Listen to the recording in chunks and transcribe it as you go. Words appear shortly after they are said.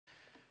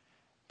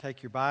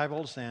Take your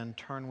Bibles and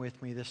turn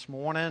with me this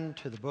morning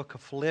to the book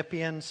of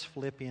Philippians,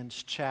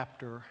 Philippians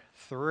chapter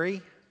 3.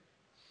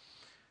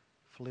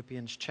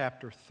 Philippians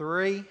chapter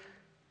 3.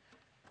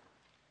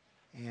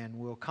 And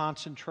we'll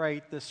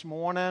concentrate this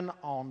morning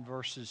on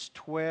verses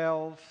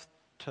 12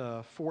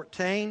 to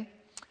 14.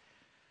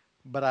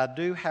 But I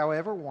do,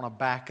 however, want to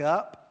back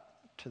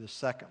up to the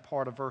second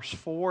part of verse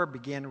 4,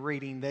 begin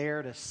reading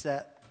there to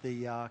set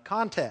the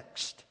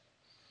context.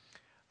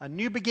 A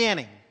new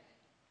beginning.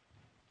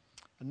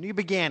 A new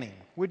beginning.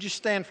 Would you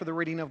stand for the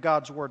reading of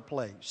God's Word,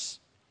 please?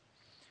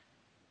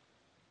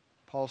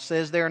 Paul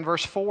says there in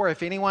verse 4,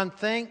 if anyone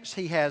thinks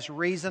he has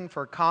reason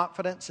for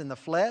confidence in the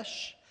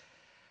flesh,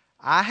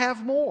 I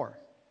have more.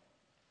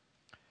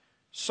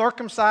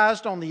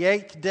 Circumcised on the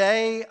 8th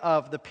day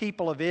of the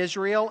people of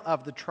Israel,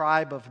 of the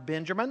tribe of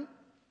Benjamin,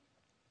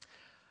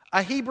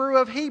 a Hebrew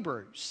of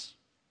Hebrews,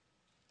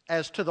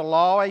 as to the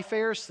law a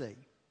Pharisee,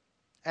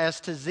 as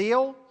to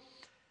zeal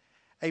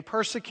a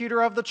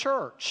persecutor of the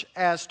church,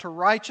 as to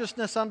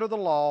righteousness under the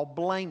law,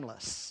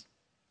 blameless.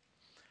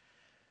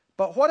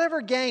 But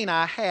whatever gain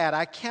I had,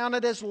 I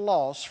counted as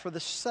loss for the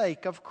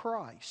sake of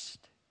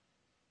Christ.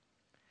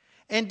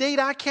 Indeed,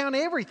 I count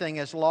everything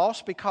as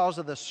loss because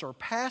of the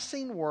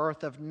surpassing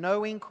worth of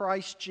knowing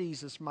Christ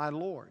Jesus my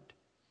Lord.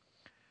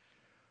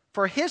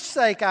 For His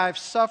sake I have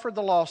suffered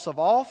the loss of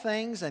all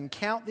things and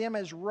count them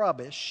as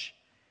rubbish,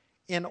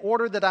 in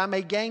order that I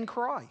may gain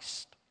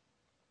Christ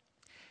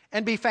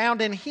and be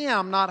found in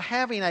Him, not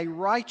having a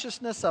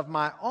righteousness of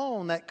my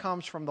own that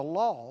comes from the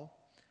law,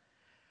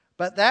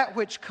 but that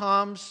which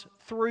comes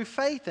through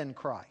faith in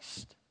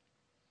Christ,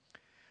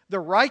 the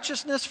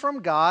righteousness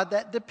from God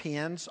that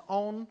depends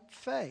on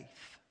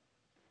faith,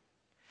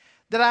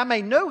 that I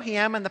may know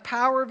Him and the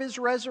power of His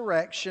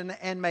resurrection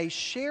and may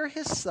share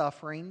His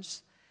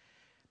sufferings,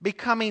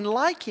 becoming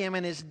like Him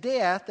in His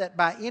death, that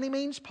by any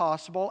means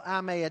possible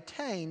I may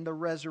attain the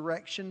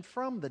resurrection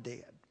from the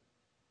dead.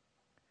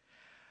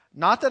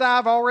 Not that I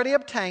have already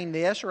obtained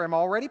this or am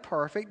already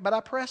perfect, but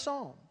I press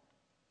on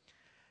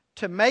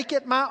to make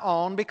it my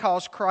own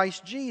because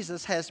Christ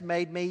Jesus has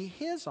made me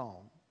His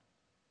own.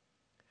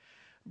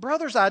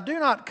 Brothers, I do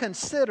not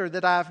consider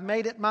that I have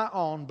made it my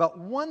own, but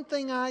one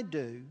thing I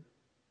do,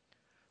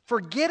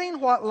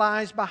 forgetting what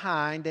lies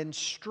behind and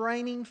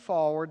straining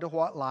forward to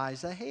what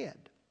lies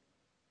ahead.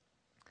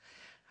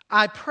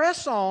 I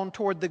press on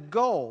toward the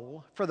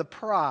goal for the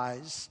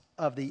prize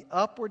of the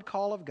upward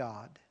call of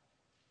God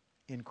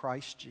in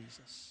Christ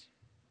Jesus.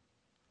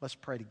 Let's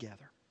pray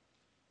together.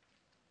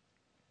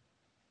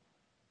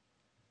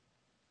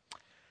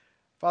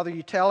 Father,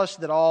 you tell us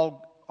that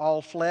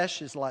all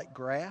flesh is like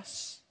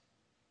grass,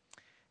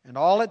 and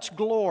all its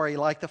glory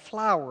like the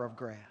flower of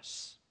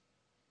grass.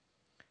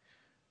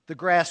 The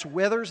grass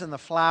withers and the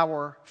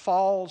flower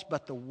falls,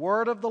 but the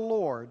word of the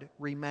Lord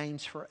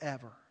remains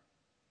forever.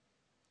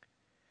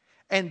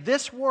 And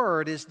this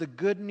word is the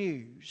good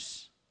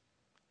news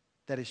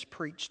that is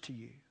preached to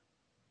you.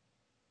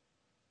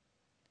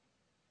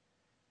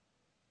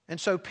 And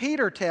so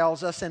Peter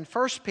tells us in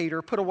 1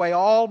 Peter, put away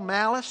all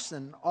malice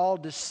and all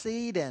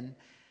deceit and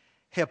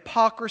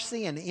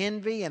hypocrisy and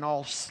envy and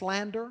all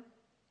slander,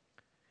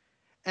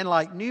 and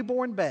like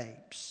newborn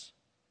babes,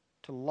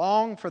 to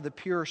long for the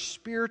pure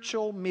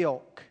spiritual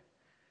milk,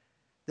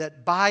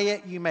 that by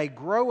it you may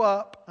grow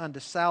up unto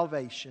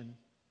salvation,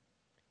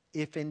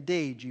 if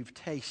indeed you've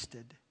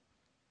tasted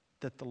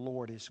that the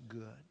Lord is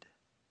good.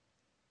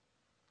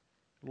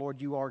 Lord,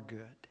 you are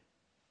good.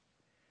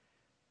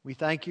 We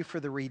thank you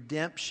for the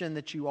redemption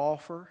that you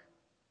offer,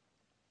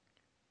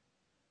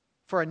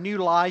 for a new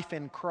life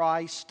in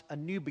Christ, a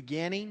new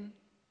beginning.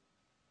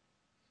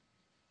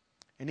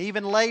 And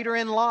even later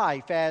in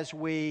life, as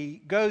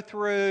we go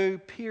through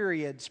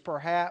periods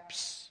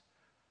perhaps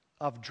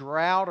of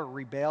drought or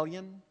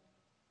rebellion,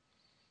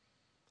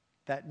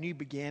 that new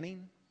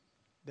beginning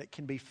that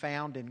can be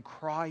found in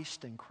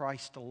Christ and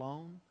Christ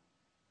alone.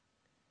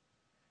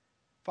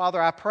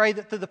 Father, I pray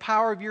that through the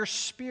power of your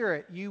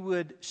Spirit, you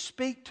would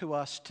speak to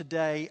us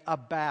today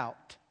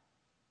about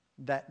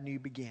that new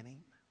beginning.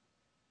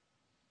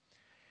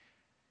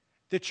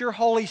 That your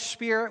Holy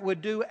Spirit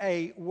would do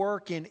a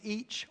work in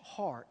each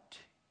heart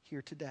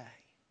here today.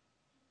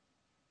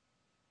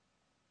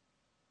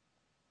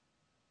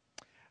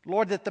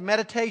 Lord, that the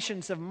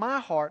meditations of my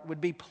heart would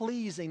be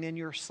pleasing in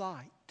your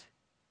sight.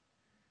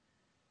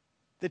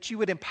 That you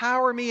would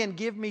empower me and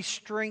give me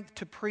strength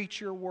to preach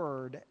your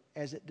word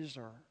as it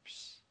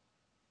deserves.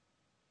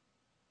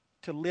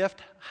 To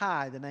lift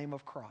high the name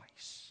of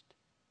Christ.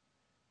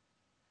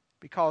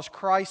 Because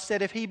Christ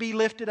said if He be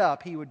lifted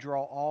up, He would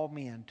draw all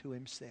men to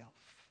Himself.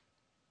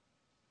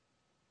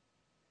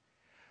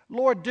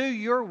 Lord, do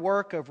your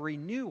work of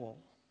renewal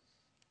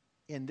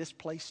in this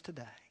place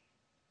today.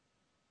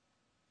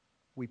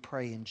 We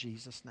pray in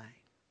Jesus' name.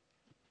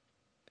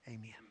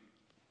 Amen.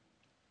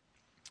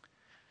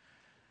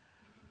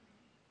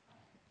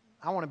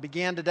 I want to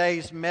begin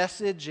today's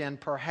message in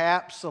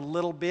perhaps a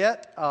little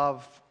bit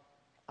of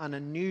an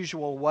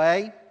unusual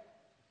way.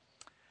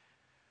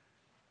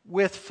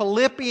 with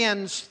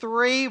Philippians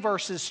 3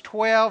 verses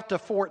 12 to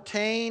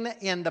 14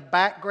 in the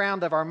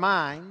background of our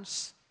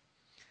minds,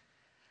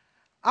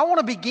 I want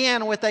to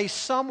begin with a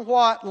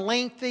somewhat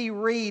lengthy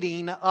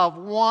reading of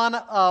one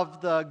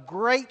of the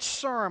great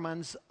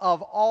sermons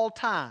of all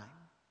time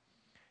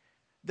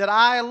that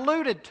I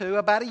alluded to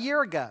about a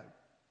year ago.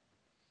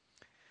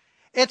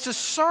 It's a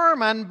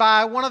sermon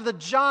by one of the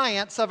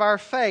giants of our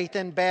faith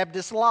in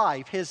Baptist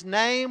life. His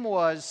name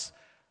was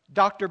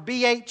Dr.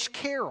 B.H.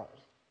 Carroll.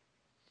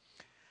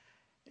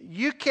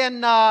 You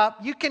can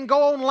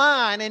go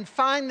online and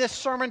find this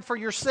sermon for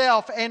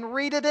yourself and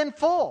read it in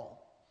full.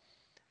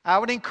 I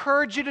would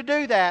encourage you to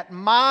do that.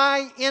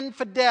 My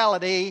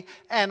Infidelity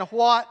and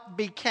What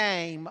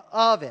Became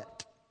of It.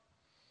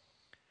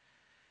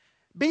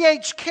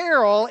 B.H.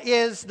 Carroll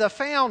was the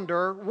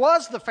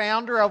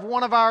founder of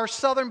one of our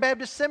Southern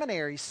Baptist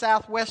seminaries,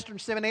 Southwestern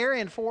Seminary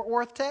in Fort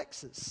Worth,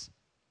 Texas.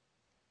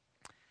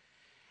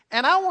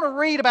 And I want to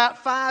read about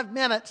 5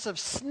 minutes of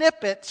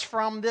snippets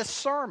from this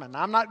sermon.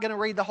 I'm not going to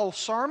read the whole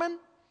sermon.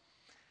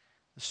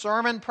 The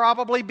sermon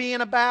probably being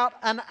about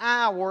an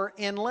hour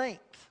in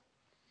length.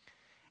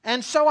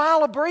 And so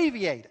I'll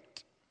abbreviate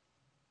it.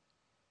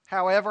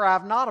 However,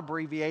 I've not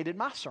abbreviated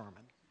my sermon.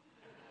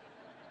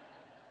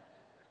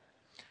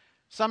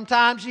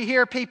 Sometimes you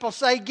hear people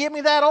say, "Give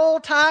me that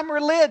old-time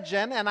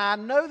religion," and I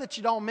know that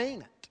you don't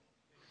mean it.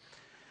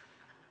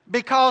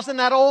 Because in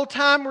that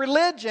old-time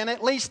religion,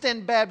 at least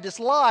in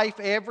Baptist life,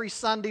 every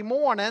Sunday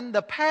morning,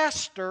 the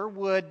pastor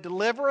would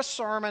deliver a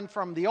sermon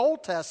from the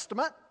Old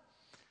Testament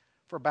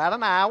for about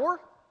an hour.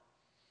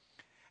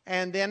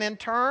 And then in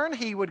turn,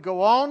 he would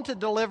go on to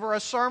deliver a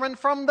sermon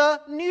from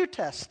the New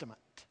Testament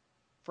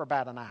for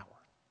about an hour.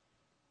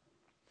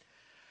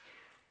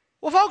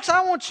 Well, folks,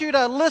 I want you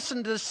to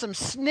listen to some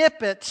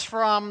snippets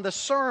from the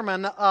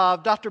sermon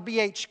of Dr.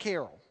 B.H.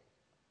 Carroll.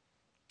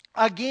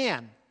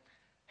 Again,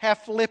 have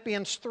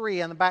Philippians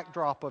 3 in the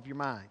backdrop of your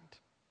mind.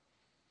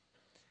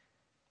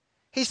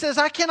 He says,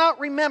 "I cannot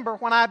remember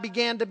when I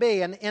began to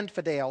be an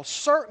infidel,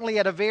 certainly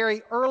at a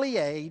very early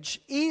age,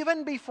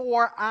 even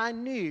before I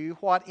knew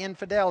what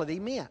infidelity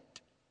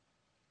meant.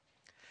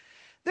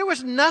 There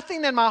was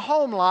nothing in my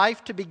home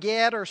life to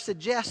beget or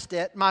suggest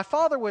it. My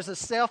father was a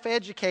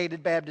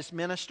self-educated Baptist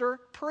minister,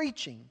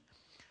 preaching,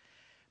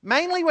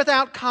 mainly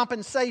without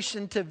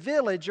compensation, to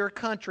village or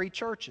country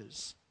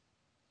churches.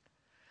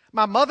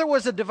 My mother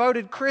was a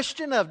devoted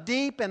Christian of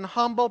deep and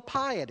humble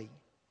piety.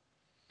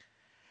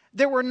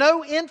 There were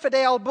no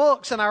infidel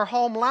books in our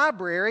home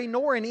library,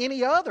 nor in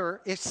any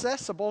other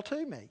accessible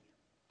to me.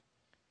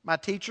 My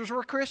teachers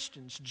were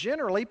Christians,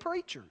 generally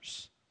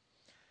preachers.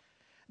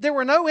 There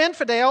were no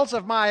infidels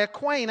of my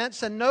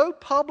acquaintance and no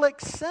public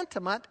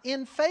sentiment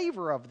in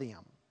favor of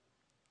them.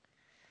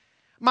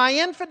 My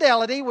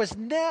infidelity was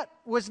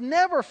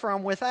never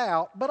from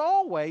without, but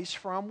always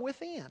from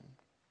within.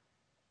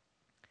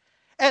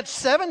 At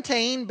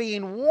 17,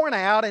 being worn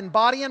out in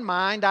body and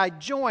mind, I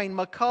joined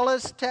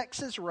McCullough's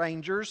Texas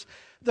Rangers,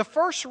 the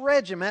 1st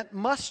Regiment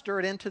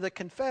mustered into the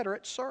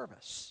Confederate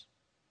service.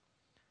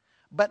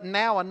 But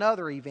now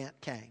another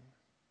event came.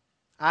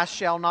 I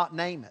shall not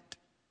name it.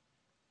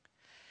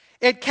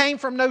 It came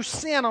from no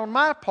sin on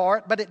my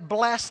part, but it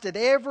blasted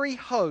every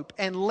hope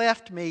and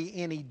left me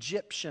in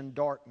Egyptian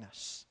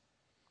darkness.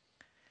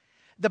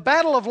 The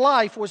battle of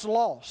life was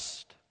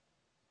lost.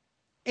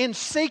 In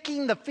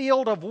seeking the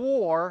field of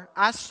war,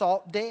 I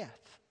sought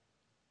death.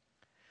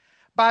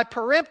 By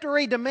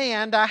peremptory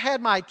demand, I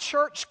had my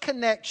church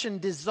connection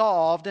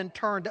dissolved and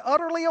turned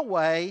utterly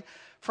away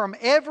from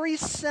every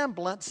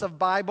semblance of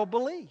Bible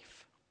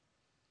belief.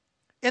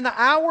 In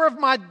the hour of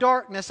my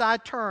darkness, I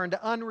turned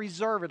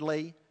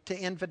unreservedly to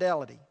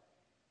infidelity.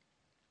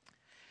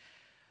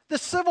 The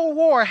Civil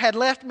War had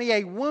left me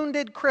a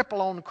wounded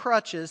cripple on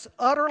crutches,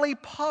 utterly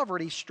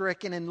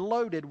poverty-stricken and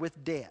loaded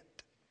with debt.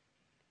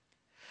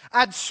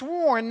 I'd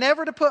sworn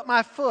never to put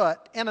my foot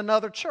in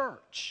another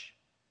church.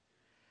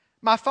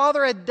 My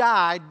father had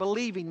died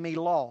believing me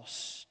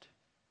lost.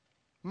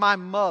 My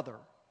mother.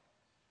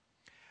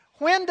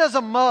 When does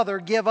a mother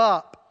give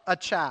up a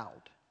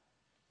child?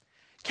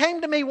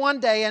 Came to me one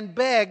day and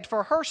begged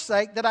for her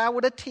sake that I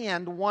would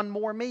attend one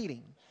more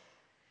meeting.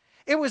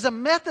 It was a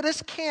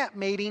Methodist camp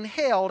meeting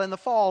held in the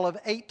fall of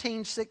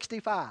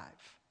 1865.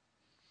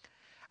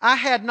 I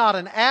had not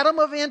an atom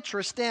of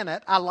interest in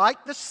it. I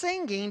liked the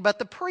singing, but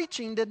the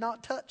preaching did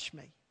not touch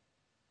me.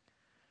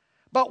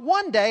 But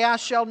one day, I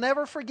shall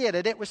never forget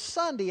it. It was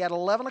Sunday at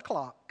 11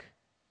 o'clock.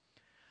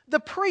 The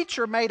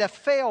preacher made a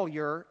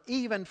failure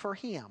even for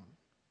him.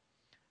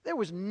 There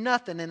was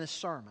nothing in his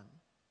sermon.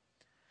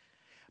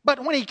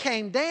 But when he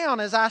came down,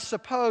 as I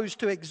suppose,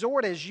 to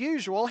exhort as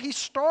usual, he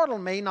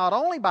startled me not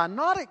only by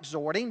not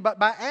exhorting, but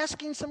by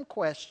asking some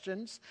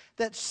questions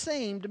that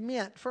seemed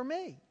meant for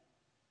me.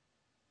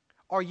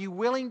 Are you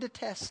willing to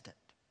test it?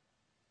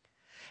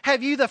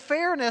 Have you the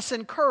fairness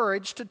and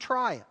courage to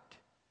try it?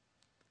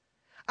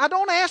 I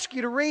don't ask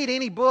you to read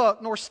any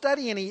book, nor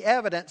study any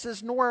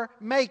evidences, nor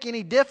make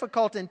any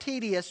difficult and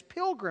tedious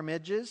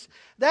pilgrimages.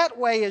 That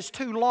way is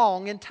too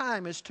long and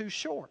time is too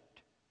short.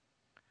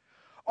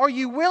 Are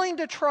you willing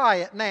to try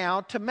it now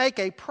to make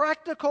a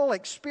practical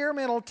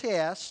experimental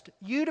test,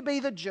 you to be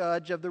the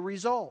judge of the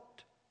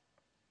result?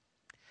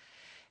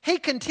 He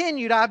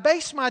continued, I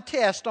base my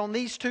test on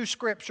these two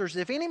scriptures.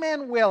 If any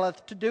man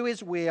willeth to do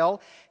his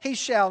will, he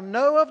shall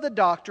know of the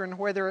doctrine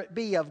whether it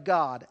be of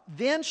God.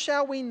 Then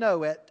shall we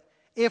know it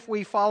if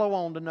we follow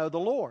on to know the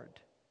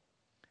Lord.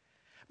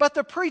 But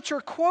the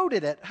preacher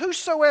quoted it,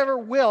 whosoever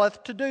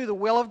willeth to do the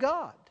will of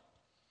God.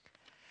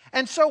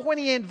 And so when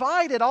he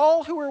invited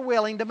all who were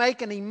willing to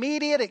make an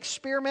immediate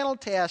experimental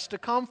test to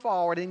come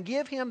forward and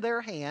give him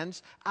their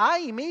hands, I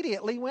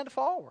immediately went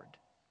forward.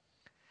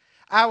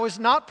 I was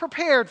not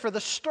prepared for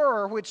the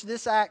stir which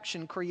this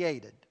action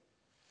created.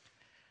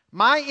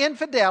 My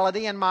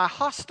infidelity and my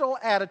hostile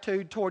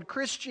attitude toward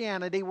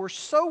Christianity were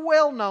so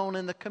well known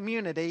in the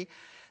community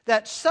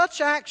that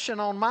such action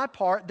on my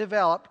part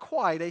developed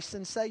quite a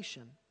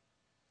sensation.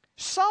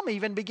 Some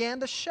even began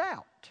to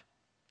shout.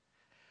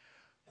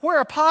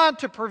 Whereupon,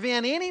 to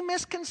prevent any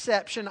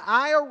misconception,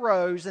 I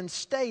arose and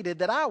stated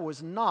that I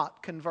was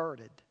not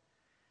converted.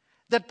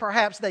 That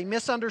perhaps they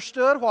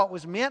misunderstood what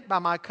was meant by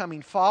my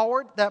coming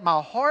forward, that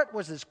my heart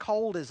was as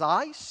cold as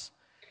ice.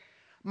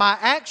 My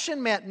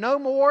action meant no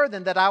more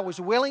than that I was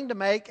willing to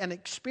make an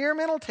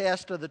experimental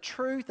test of the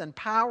truth and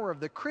power of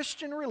the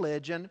Christian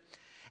religion,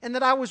 and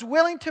that I was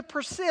willing to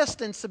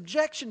persist in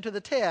subjection to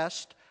the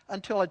test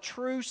until a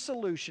true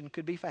solution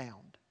could be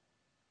found.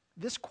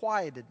 This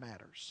quieted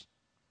matters.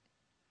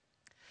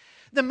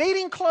 The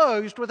meeting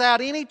closed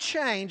without any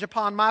change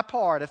upon my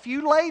part. A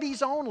few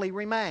ladies only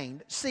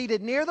remained,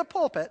 seated near the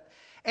pulpit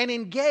and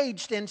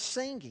engaged in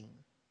singing.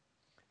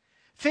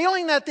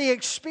 Feeling that the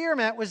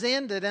experiment was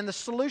ended and the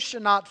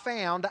solution not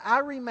found, I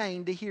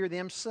remained to hear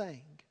them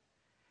sing.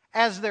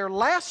 As their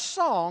last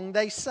song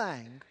they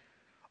sang,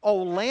 O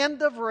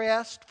land of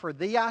rest, for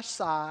thee I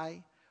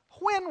sigh,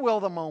 when will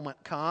the moment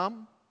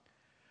come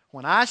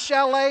when I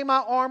shall lay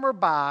my armor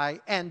by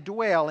and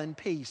dwell in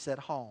peace at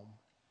home?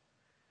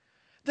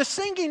 The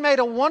singing made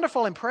a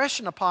wonderful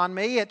impression upon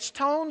me. Its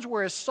tones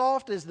were as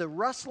soft as the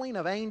rustling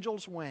of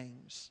angels'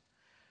 wings.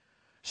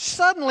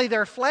 Suddenly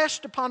there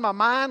flashed upon my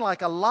mind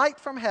like a light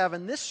from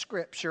heaven this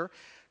scripture,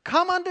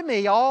 Come unto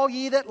me, all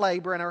ye that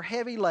labor and are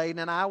heavy laden,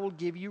 and I will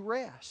give you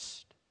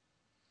rest.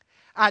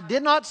 I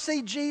did not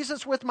see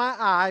Jesus with my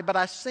eye, but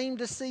I seemed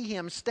to see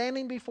Him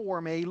standing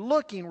before me,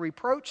 looking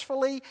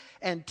reproachfully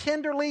and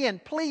tenderly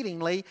and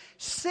pleadingly,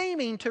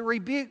 seeming to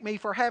rebuke me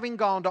for having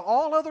gone to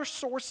all other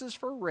sources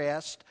for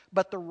rest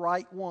but the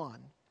right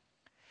one,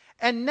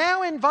 and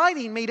now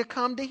inviting me to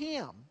come to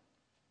Him.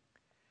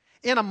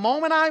 In a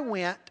moment I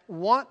went,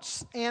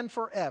 once and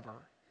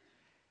forever,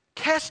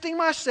 casting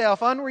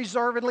myself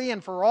unreservedly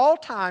and for all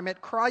time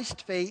at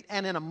Christ's feet,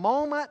 and in a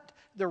moment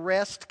the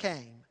rest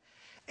came.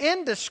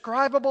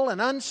 Indescribable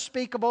and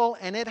unspeakable,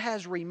 and it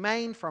has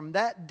remained from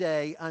that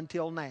day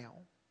until now.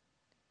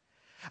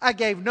 I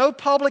gave no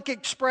public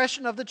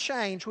expression of the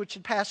change which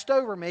had passed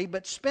over me,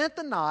 but spent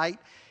the night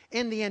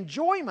in the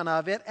enjoyment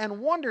of it and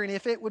wondering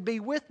if it would be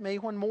with me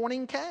when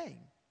morning came.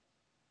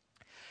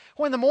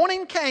 When the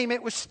morning came,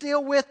 it was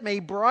still with me,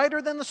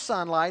 brighter than the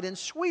sunlight and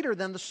sweeter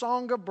than the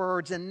song of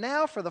birds, and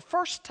now for the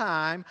first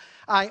time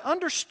I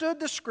understood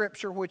the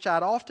scripture which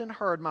I'd often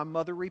heard my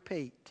mother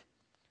repeat.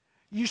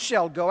 You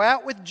shall go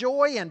out with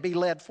joy and be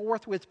led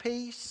forth with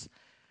peace.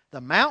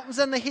 The mountains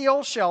and the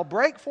hills shall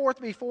break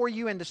forth before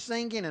you into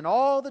singing, and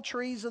all the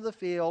trees of the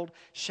field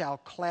shall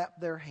clap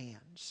their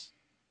hands.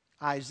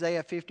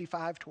 Isaiah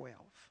 55:12.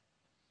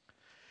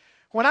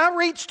 When I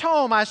reached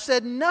home, I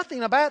said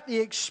nothing about the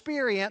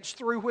experience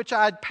through which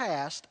I'd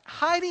passed,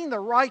 hiding the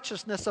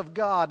righteousness of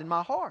God in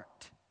my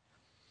heart.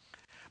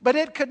 But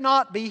it could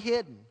not be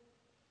hidden.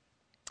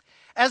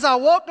 As I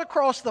walked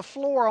across the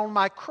floor on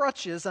my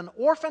crutches, an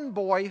orphan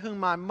boy whom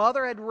my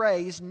mother had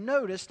raised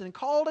noticed and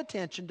called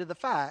attention to the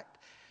fact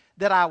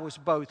that I was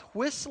both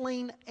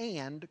whistling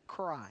and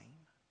crying.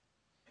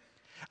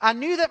 I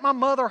knew that my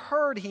mother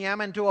heard him,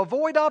 and to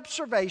avoid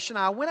observation,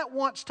 I went at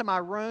once to my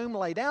room,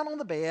 lay down on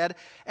the bed,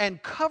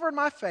 and covered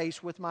my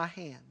face with my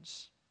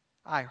hands.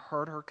 I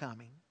heard her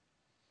coming.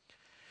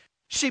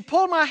 She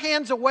pulled my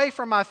hands away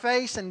from my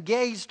face and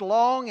gazed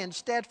long and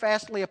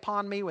steadfastly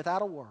upon me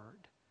without a word.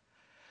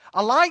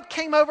 A light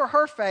came over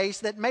her face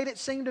that made it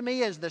seem to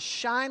me as the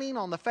shining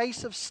on the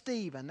face of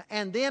Stephen.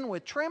 And then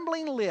with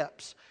trembling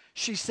lips,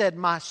 she said,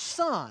 My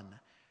son,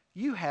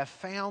 you have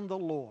found the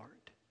Lord.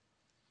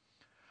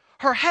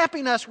 Her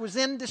happiness was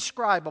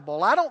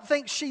indescribable. I don't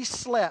think she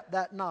slept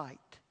that night.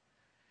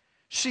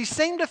 She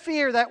seemed to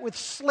fear that with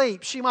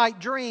sleep she might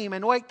dream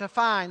and wake to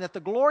find that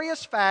the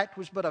glorious fact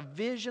was but a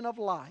vision of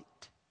light.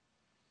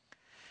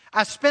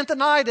 I spent the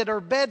night at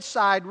her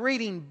bedside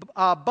reading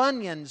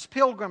Bunyan's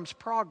Pilgrim's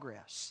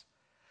Progress.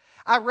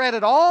 I read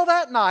it all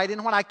that night,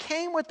 and when I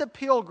came with the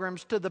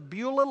pilgrims to the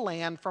Beulah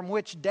land from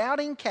which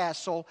Doubting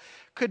Castle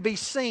could be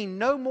seen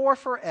no more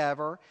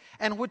forever,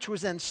 and which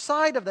was in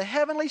sight of the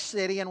heavenly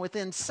city and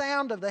within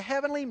sound of the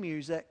heavenly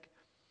music,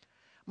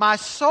 my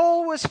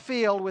soul was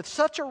filled with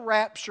such a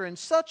rapture and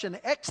such an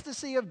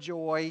ecstasy of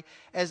joy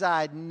as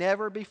I had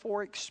never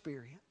before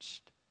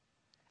experienced.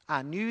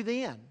 I knew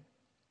then,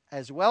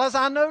 as well as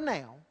I know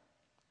now,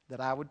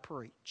 that I would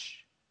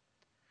preach.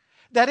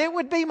 That it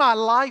would be my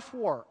life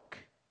work,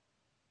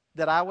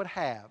 that I would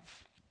have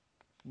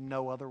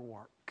no other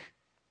work.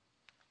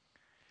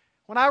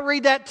 When I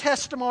read that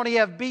testimony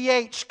of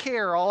B.H.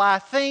 Carroll, I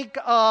think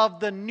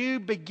of the new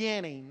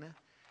beginning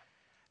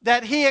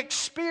that he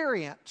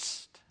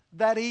experienced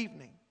that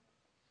evening.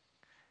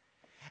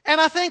 And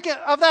I think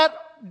of that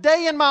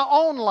day in my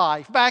own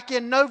life back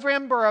in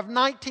November of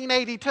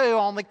 1982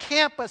 on the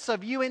campus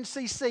of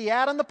UNCC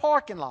out in the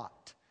parking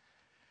lot,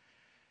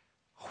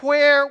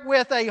 where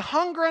with a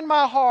hunger in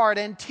my heart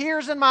and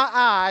tears in my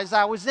eyes,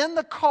 I was in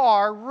the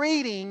car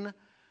reading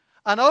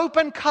an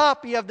open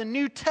copy of the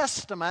New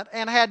Testament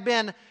and had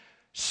been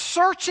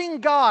searching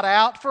God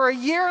out for a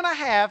year and a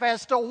half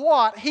as to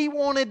what He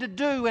wanted to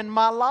do in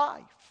my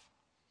life.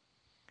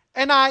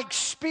 And I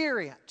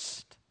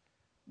experienced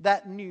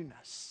that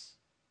newness.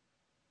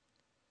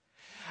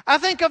 I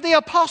think of the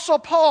Apostle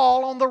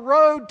Paul on the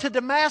road to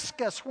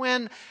Damascus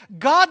when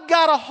God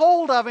got a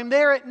hold of him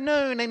there at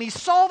noon and he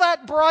saw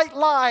that bright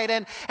light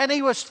and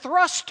he was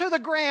thrust to the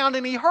ground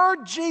and he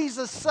heard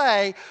Jesus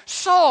say,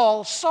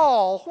 "Saul,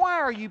 Saul, why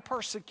are you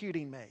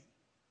persecuting me?"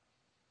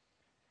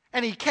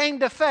 And he came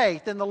to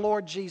faith in the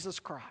Lord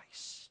Jesus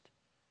Christ.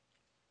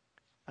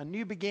 A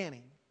new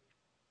beginning.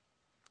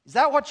 Is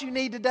that what you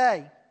need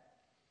today?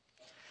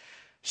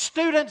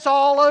 Students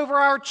all over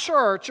our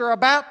church are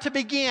about to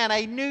begin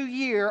a new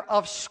year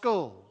of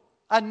school,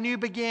 a new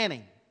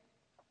beginning.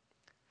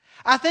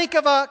 I think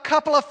of a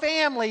couple of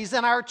families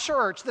in our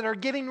church that are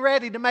getting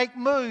ready to make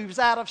moves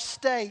out of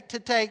state to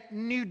take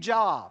new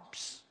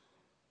jobs,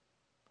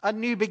 a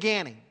new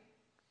beginning.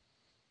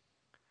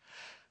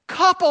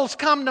 Couples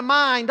come to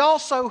mind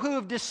also who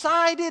have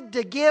decided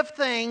to give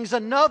things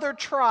another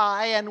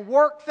try and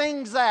work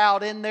things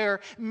out in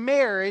their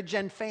marriage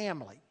and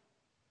family.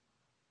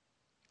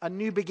 A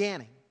new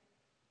beginning.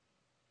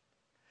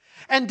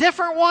 And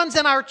different ones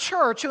in our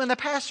church who in the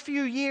past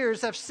few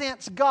years have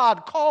sensed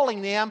God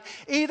calling them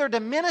either to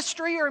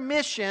ministry or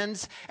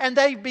missions, and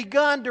they've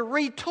begun to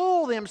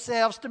retool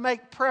themselves to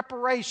make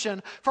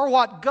preparation for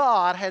what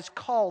God has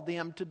called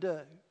them to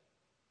do.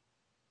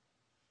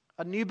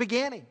 A new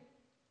beginning.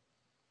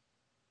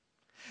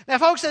 Now,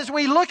 folks, as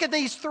we look at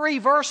these three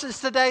verses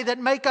today that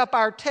make up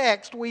our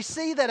text, we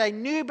see that a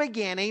new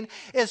beginning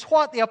is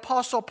what the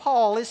Apostle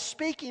Paul is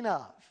speaking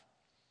of.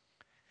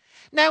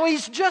 Now,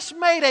 he's just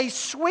made a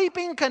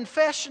sweeping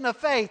confession of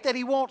faith that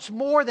he wants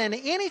more than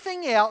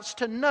anything else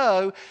to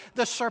know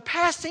the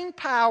surpassing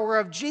power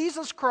of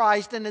Jesus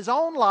Christ in his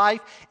own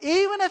life,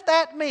 even if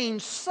that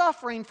means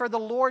suffering for the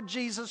Lord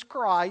Jesus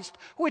Christ,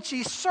 which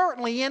he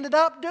certainly ended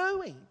up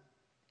doing.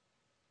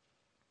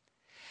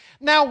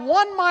 Now,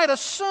 one might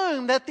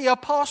assume that the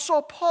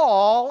Apostle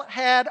Paul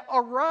had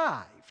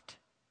arrived.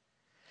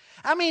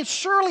 I mean,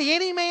 surely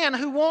any man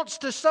who wants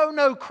to so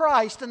know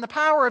Christ and the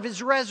power of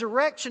His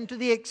resurrection to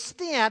the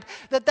extent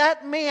that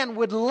that man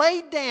would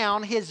lay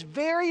down his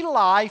very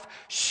life,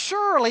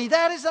 surely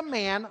that is a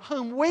man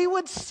whom we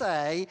would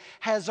say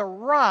has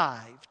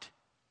arrived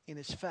in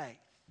his faith.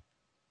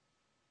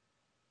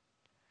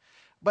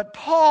 But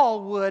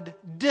Paul would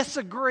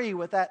disagree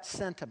with that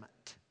sentiment.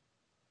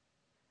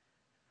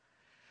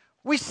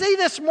 We see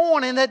this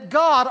morning that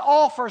God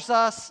offers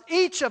us,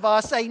 each of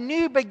us, a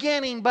new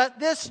beginning, but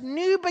this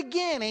new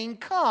beginning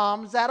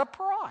comes at a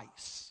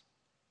price.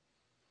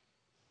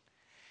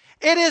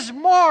 It is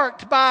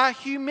marked by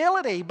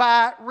humility,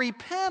 by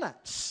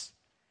repentance,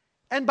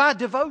 and by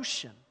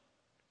devotion.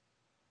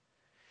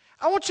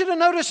 I want you to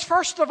notice,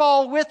 first of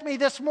all, with me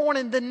this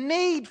morning, the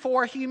need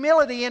for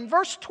humility. In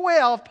verse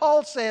 12,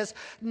 Paul says,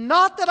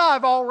 "Not that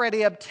I've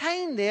already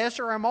obtained this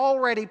or am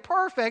already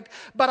perfect,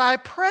 but I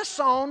press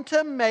on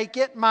to make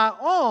it my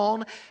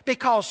own,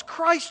 because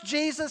Christ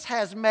Jesus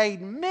has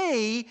made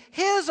me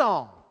His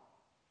own."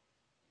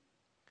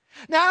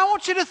 Now, I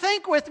want you to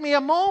think with me a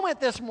moment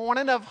this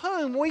morning of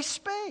whom we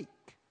speak.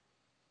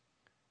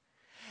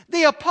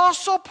 The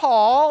Apostle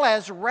Paul,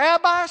 as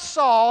Rabbi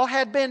Saul,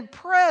 had been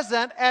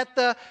present at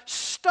the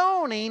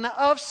stoning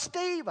of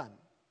Stephen.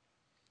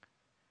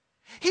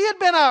 He had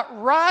been a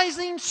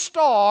rising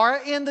star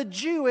in the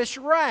Jewish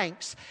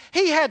ranks.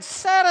 He had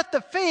sat at the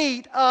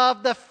feet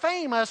of the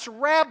famous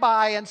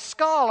rabbi and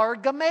scholar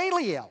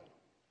Gamaliel.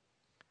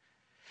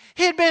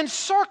 He had been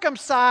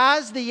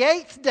circumcised the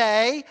 8th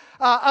day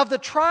of the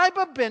tribe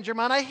of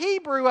Benjamin, a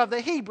Hebrew of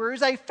the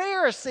Hebrews, a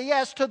Pharisee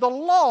as to the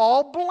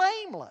law,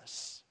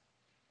 blameless.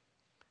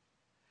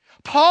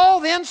 Paul,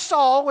 then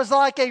Saul, was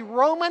like a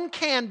Roman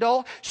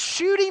candle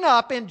shooting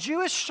up in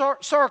Jewish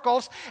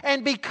circles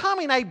and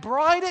becoming a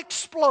bright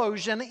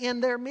explosion in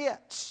their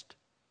midst.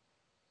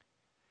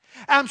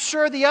 I'm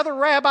sure the other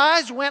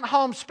rabbis went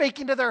home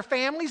speaking to their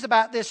families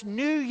about this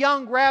new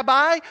young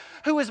rabbi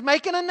who was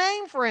making a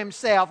name for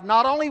himself.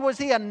 Not only was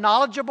he a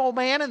knowledgeable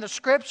man in the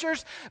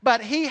Scriptures,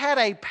 but he had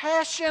a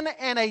passion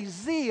and a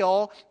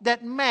zeal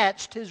that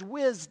matched his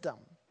wisdom.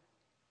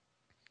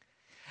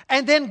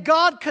 And then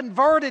God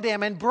converted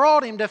him and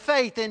brought him to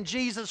faith in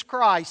Jesus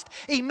Christ.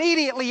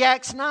 Immediately,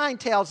 Acts 9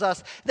 tells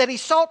us that he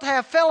sought to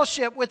have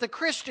fellowship with the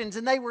Christians,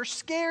 and they were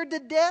scared to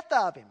death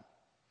of him.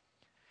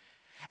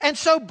 And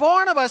so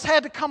Barnabas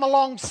had to come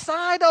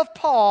alongside of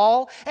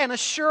Paul and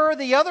assure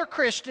the other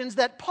Christians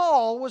that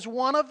Paul was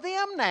one of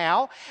them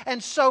now.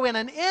 And so in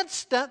an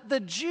instant, the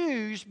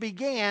Jews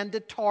began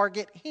to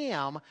target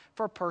him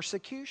for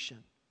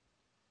persecution.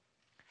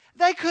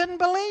 They couldn't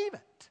believe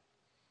it.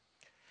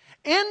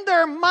 In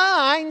their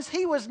minds,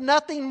 he was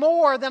nothing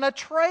more than a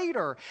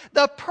traitor.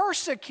 The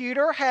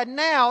persecutor had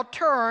now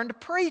turned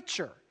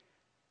preacher.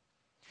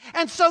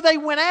 And so they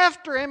went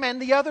after him,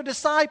 and the other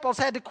disciples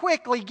had to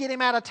quickly get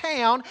him out of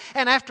town.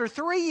 And after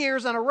 3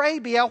 years in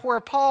Arabia,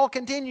 where Paul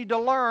continued to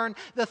learn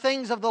the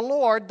things of the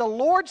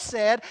Lord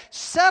said,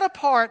 "Set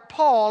apart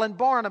Paul and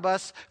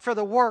Barnabas for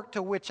the work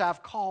to which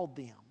I've called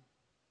them."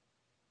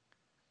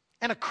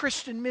 And a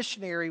Christian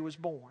missionary was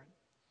born.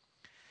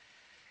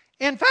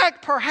 In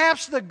fact,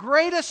 perhaps the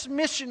greatest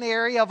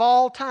missionary of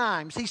all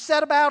times. He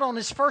set about on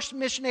his first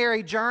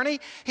missionary journey.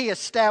 He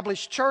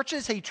established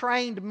churches. He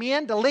trained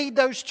men to lead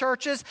those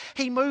churches.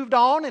 He moved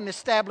on and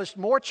established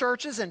more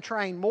churches and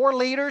trained more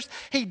leaders.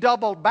 He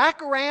doubled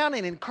back around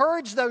and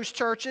encouraged those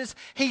churches.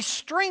 He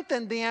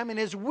strengthened them in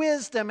his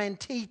wisdom and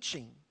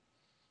teaching.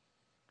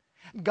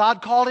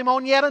 God called him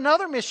on yet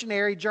another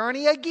missionary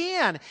journey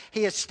again.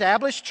 He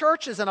established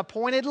churches and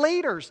appointed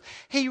leaders.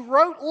 He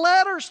wrote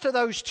letters to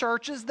those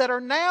churches that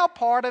are now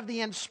part of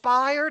the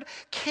inspired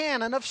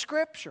canon of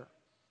Scripture.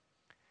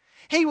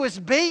 He was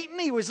beaten,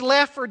 he was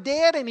left for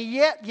dead, and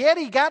yet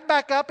he got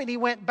back up and he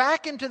went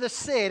back into the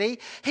city.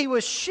 He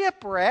was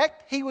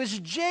shipwrecked, he was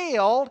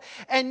jailed,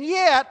 and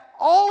yet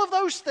all of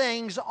those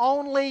things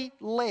only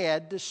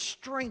led to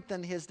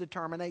strengthen his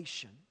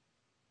determination.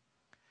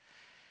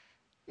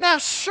 Now,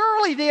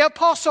 surely the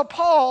Apostle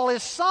Paul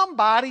is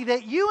somebody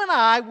that you and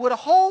I would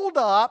hold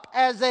up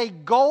as a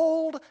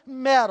gold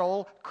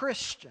medal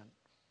Christian.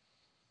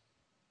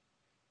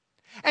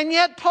 And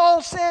yet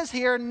Paul says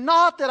here,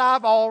 not that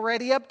I've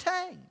already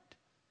obtained.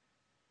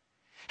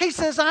 He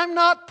says, I'm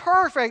not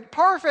perfect.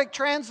 Perfect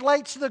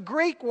translates the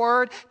Greek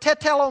word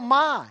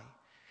tetelomai.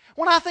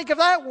 When I think of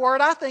that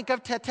word, I think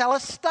of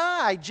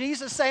tetelestai.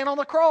 Jesus saying on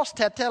the cross,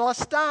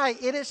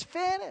 tetelestai, it is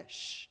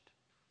finished.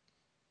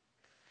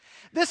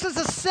 This is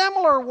a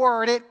similar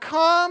word. It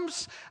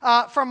comes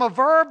from a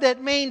verb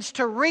that means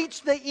to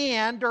reach the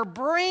end or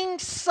bring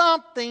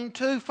something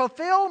to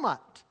fulfillment.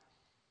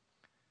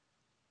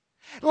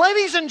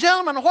 Ladies and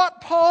gentlemen,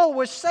 what Paul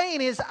was saying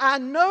is, I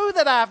know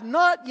that I've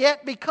not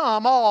yet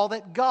become all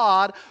that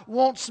God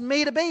wants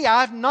me to be.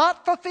 I've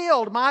not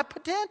fulfilled my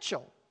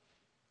potential.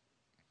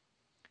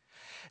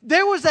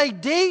 There was a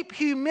deep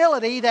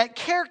humility that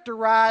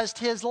characterized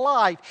his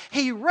life.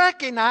 He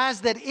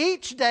recognized that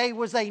each day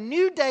was a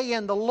new day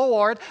in the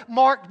Lord,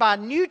 marked by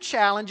new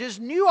challenges,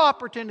 new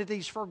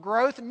opportunities for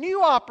growth,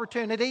 new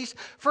opportunities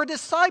for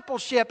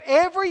discipleship.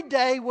 Every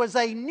day was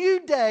a new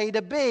day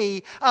to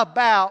be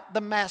about the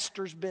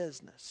Master's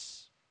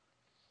business.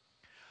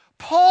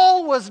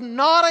 Paul was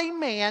not a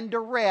man to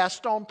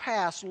rest on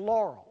past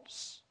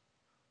laurels.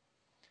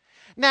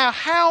 Now,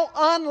 how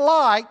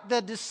unlike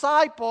the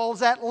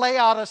disciples at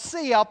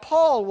Laodicea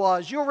Paul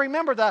was. You'll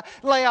remember the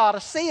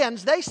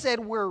Laodiceans, they said,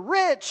 we're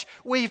rich,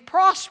 we've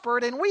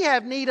prospered, and we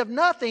have need of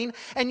nothing.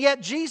 And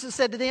yet Jesus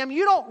said to them,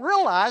 you don't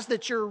realize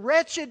that you're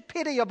wretched,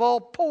 pitiable,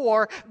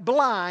 poor,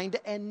 blind,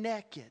 and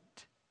naked.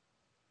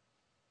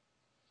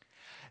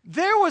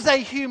 There was a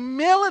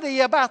humility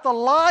about the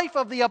life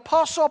of the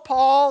Apostle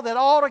Paul that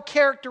ought to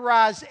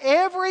characterize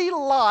every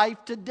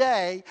life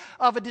today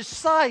of a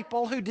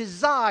disciple who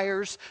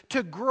desires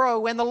to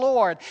grow in the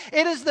Lord.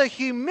 It is the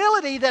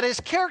humility that is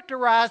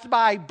characterized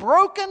by a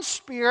broken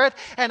spirit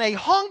and a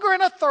hunger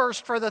and a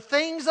thirst for the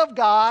things of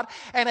God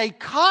and a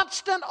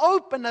constant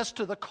openness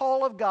to the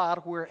call of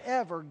God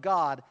wherever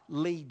God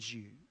leads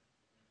you.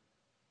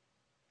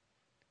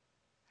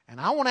 And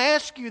I want to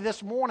ask you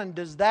this morning,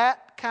 does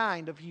that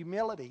kind of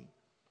humility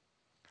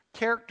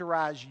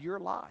characterize your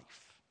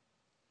life?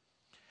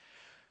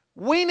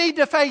 We need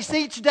to face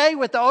each day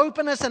with the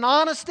openness and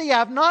honesty.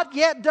 I've not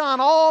yet done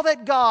all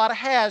that God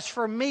has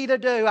for me to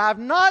do. I've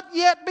not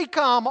yet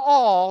become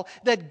all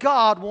that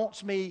God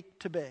wants me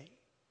to be.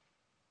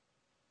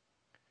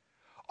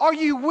 Are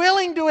you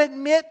willing to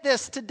admit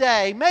this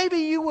today? Maybe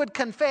you would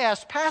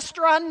confess,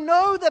 Pastor, I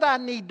know that I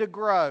need to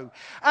grow.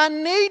 I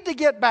need to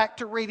get back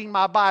to reading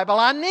my Bible.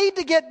 I need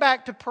to get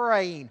back to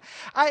praying.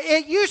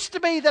 It used to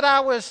be that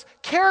I was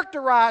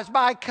characterized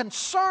by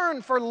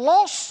concern for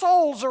lost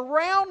souls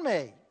around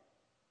me.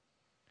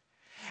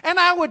 And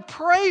I would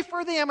pray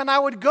for them, and I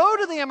would go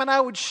to them, and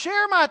I would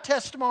share my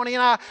testimony,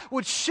 and I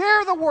would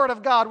share the Word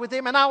of God with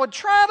them, and I would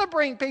try to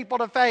bring people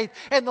to faith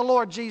in the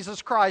Lord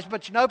Jesus Christ.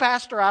 But you know,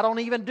 Pastor, I don't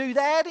even do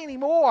that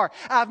anymore.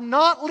 I've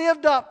not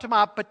lived up to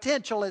my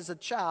potential as a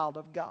child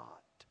of God.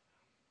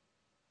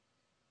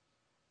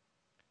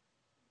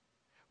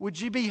 Would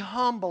you be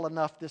humble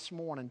enough this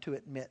morning to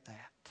admit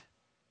that?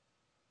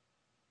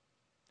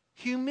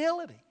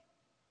 Humility.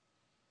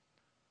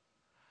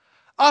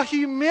 A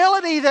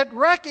humility that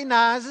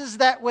recognizes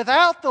that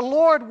without the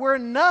Lord we're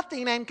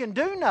nothing and can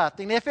do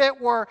nothing.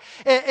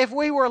 If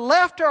we were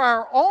left to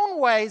our own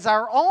ways,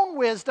 our own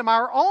wisdom,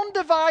 our own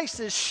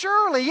devices,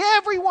 surely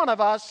every one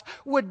of us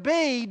would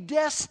be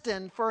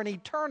destined for an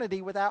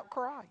eternity without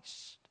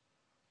Christ.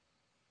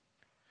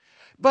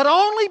 But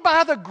only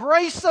by the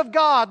grace of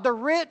God, the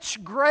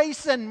rich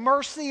grace and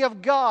mercy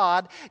of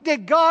God,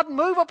 did God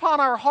move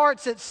upon our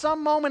hearts at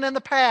some moment in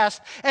the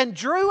past and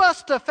drew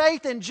us to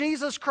faith in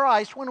Jesus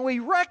Christ when we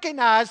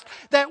recognized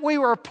that we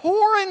were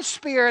poor in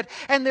spirit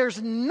and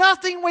there's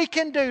nothing we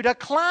can do to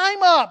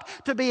climb up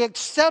to be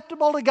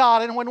acceptable to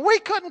God. And when we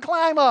couldn't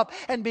climb up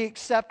and be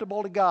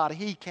acceptable to God,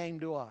 He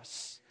came to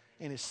us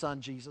in His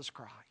Son Jesus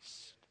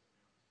Christ.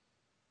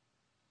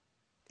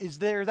 Is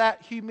there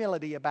that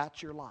humility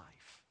about your life?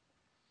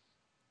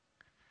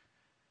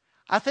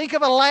 I think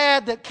of a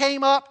lad that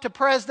came up to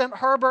President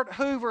Herbert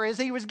Hoover as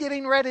he was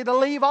getting ready to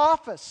leave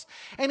office.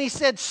 And he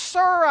said,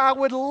 "Sir, I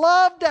would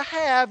love to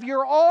have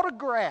your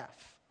autograph."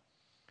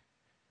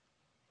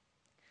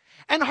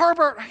 And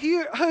Herbert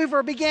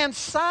Hoover began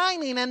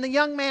signing, and the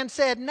young man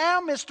said,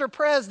 "Now, Mr.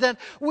 President,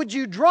 would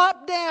you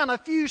drop down a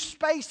few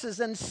spaces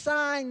and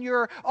sign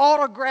your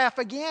autograph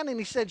again?" And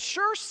he said,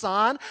 "Sure,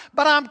 son,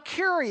 but I'm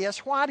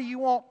curious, why do you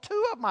want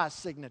two of my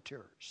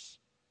signatures?"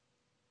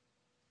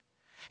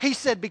 He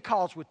said,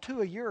 "Because with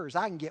two of yours,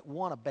 I can get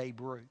one of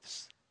Babe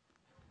Ruth's."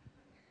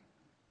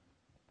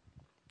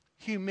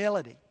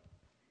 Humility.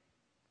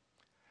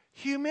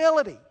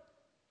 Humility.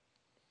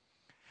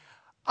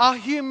 A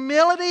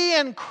humility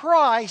in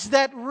Christ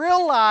that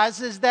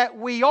realizes that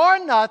we are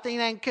nothing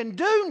and can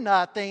do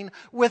nothing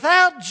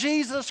without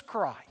Jesus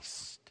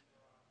Christ.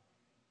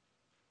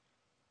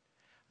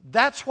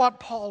 That's what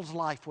Paul's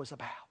life was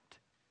about.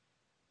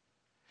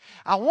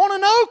 I want to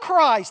know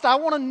Christ. I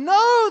want to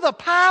know the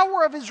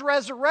power of His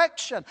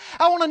resurrection.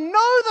 I want to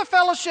know the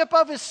fellowship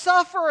of His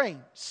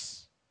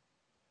sufferings.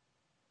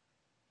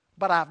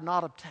 But I've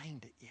not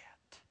obtained it yet.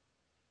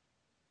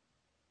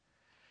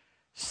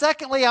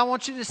 Secondly, I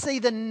want you to see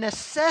the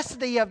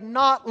necessity of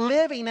not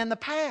living in the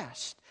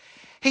past.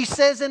 He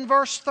says in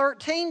verse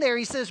 13 there,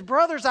 he says,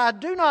 "Brothers, I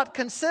do not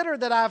consider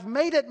that I've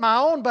made it my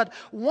own, but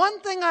one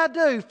thing I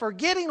do,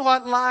 forgetting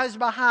what lies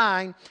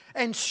behind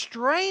and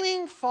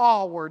straining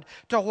forward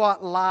to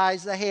what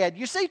lies ahead."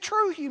 You see,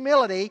 true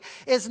humility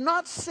is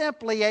not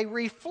simply a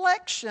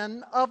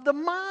reflection of the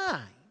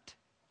mind.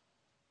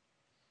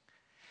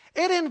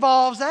 It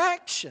involves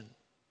action.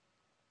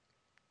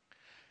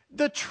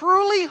 The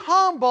truly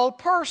humble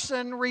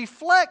person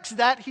reflects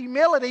that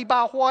humility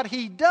by what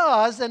he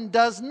does and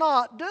does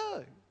not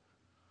do.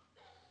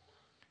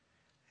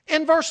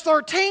 In verse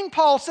 13,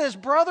 Paul says,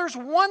 "Brothers,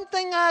 one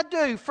thing I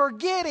do,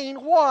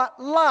 forgetting what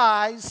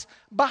lies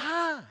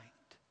behind."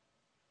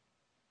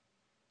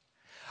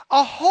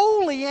 A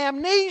holy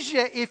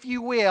amnesia, if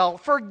you will,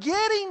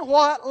 forgetting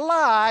what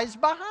lies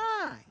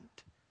behind.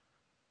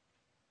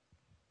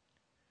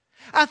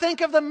 I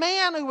think of the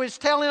man who was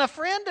telling a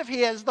friend of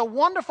his the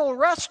wonderful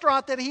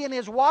restaurant that he and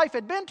his wife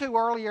had been to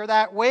earlier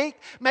that week,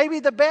 maybe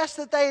the best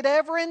that they'd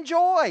ever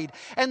enjoyed.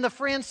 And the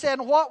friend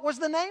said, "What was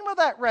the name of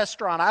that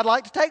restaurant? I'd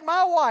like to take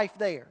my wife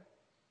there."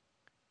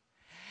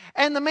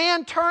 And the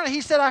man turned,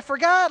 he said, "I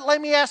forgot, let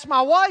me ask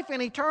my wife."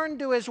 And he turned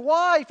to his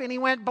wife and he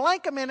went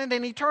blank a minute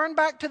and he turned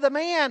back to the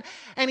man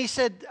and he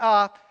said,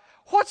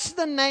 "What's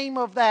the name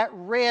of that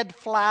red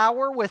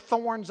flower with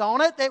thorns on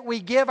it that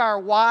we give our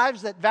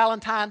wives at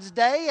Valentine's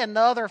Day?" And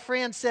the other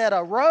friend said,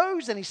 "A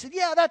rose." And he said,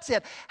 "Yeah, that's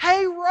it.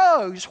 Hey,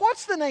 Rose,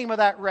 what's the name of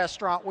that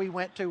restaurant we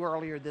went to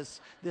earlier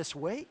this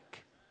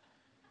week?"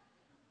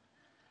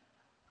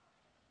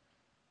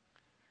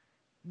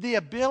 The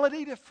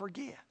ability to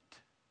forget.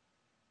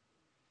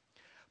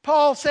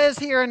 Paul says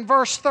here in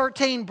verse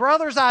 13,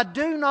 "Brothers, I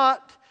do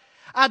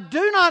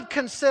not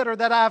consider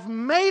that I've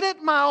made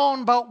it my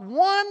own, but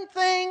one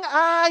thing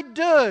I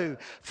do,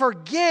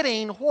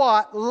 forgetting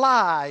what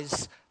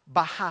lies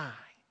behind."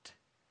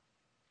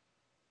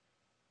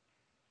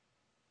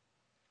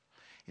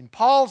 In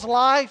Paul's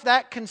life,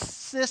 that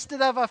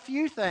consisted of a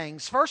few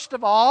things. First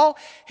of all,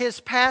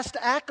 his past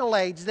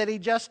accolades that he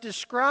just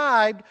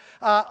described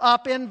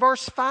up in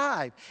verse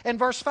 5. In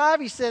verse 5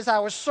 he says, "I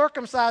was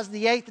circumcised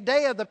the 8th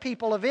day of the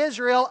people of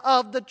Israel,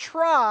 of the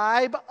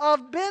tribe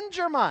of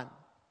Benjamin."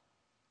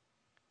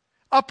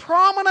 A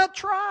prominent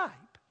tribe.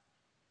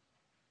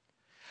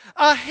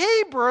 A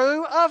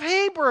Hebrew of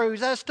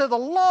Hebrews, as to the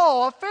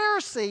law, a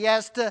Pharisee,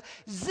 as to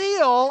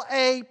zeal,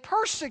 a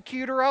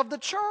persecutor of the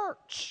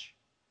church.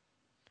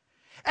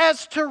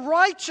 As to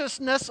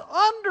righteousness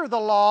under the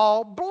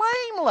law,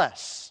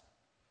 blameless.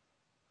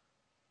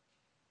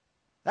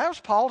 That was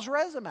Paul's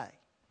resume.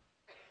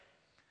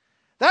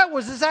 That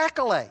was his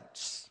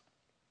accolades.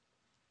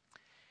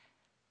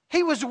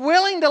 He was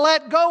willing to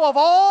let go of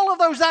all of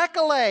those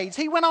accolades.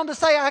 He went on to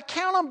say, "I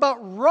count them but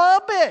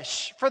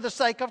rubbish for the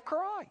sake of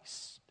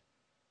Christ."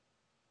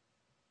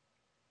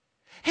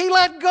 He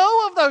let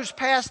go of those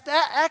past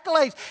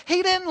accolades.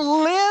 He didn't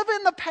live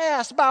in the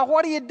past by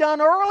what he had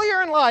done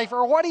earlier in life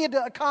or what he had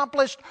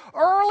accomplished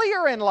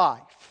earlier in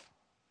life.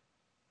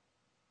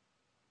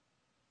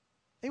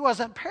 He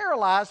wasn't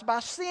paralyzed by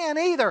sin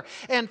either.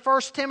 In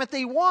 1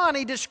 Timothy 1,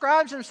 he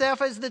describes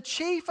himself as the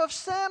chief of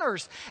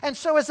sinners. And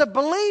so as a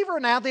believer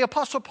now, the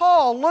Apostle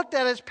Paul looked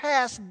at his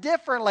past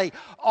differently.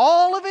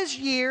 All of his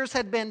years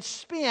had been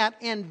spent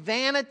in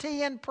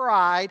vanity and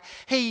pride.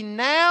 He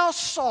now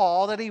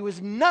saw that he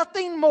was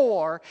nothing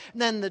more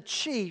than the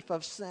chief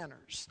of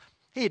sinners.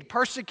 He had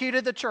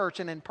persecuted the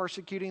church, and in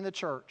persecuting the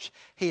church,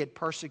 he had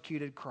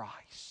persecuted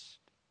Christ.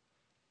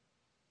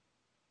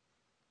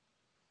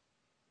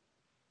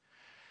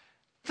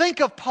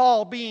 Think of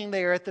Paul being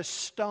there at the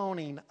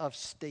stoning of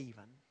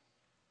Stephen.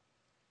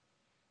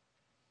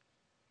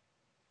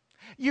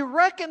 You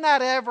reckon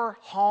that ever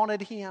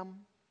haunted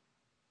him?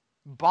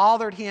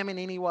 Bothered him in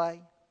any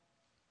way?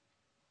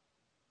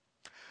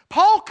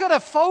 Paul could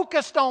have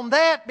focused on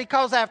that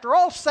because, after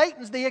all,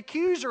 Satan's the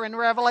accuser. In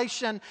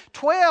Revelation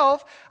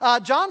 12,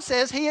 John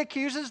says he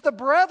accuses the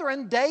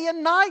brethren day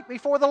and night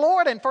before the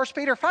Lord. In 1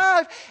 Peter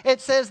 5,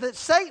 it says that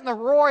Satan, the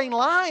roaring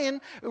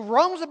lion,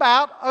 roams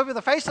about over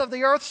the face of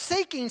the earth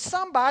seeking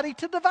somebody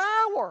to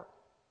devour.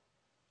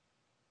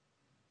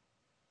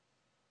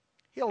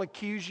 He'll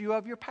accuse you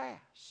of your past.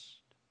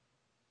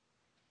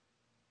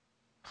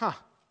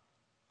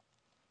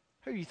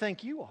 Who do you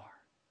think you are?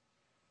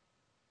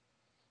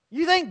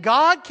 You think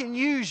God can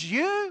use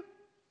you?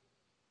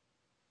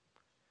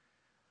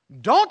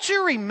 Don't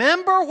you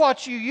remember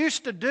what you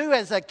used to do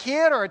as a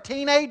kid or a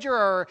teenager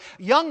or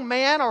a young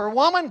man or a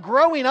woman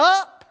growing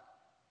up?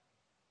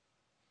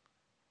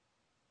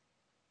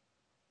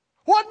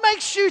 What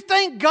makes you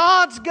think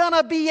God's going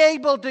to be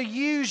able to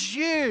use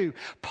you?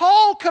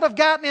 Paul could have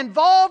gotten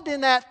involved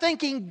in that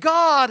thinking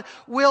God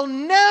will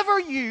never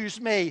use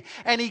me.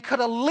 And he could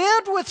have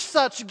lived with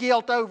such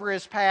guilt over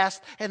his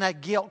past, and that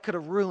guilt could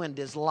have ruined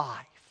his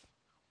life.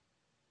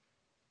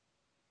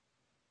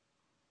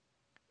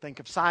 Think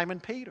of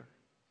Simon Peter.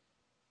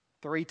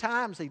 3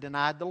 times he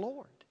denied the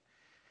Lord.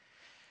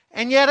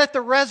 And yet at the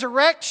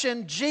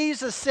resurrection,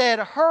 Jesus said,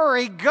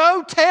 "Hurry,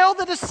 go tell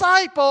the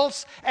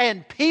disciples,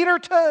 and Peter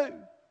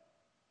too."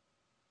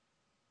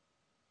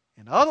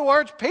 In other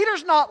words,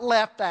 Peter's not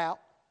left out.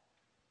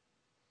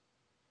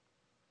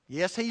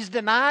 Yes, he's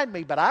denied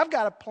me, but I've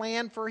got a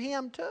plan for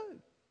him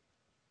too.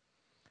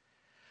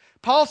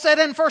 Paul said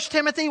in 1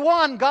 Timothy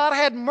 1, God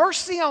had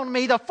mercy on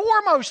me, the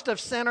foremost of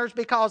sinners,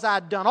 because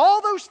I'd done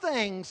all those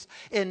things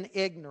in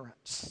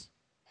ignorance.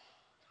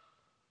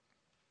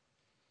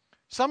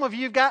 Some of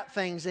you have got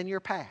things in your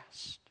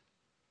past.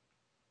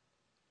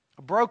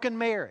 A broken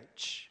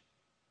marriage.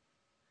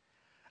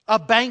 A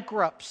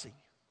bankruptcy.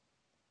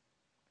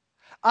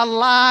 A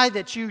lie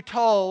that you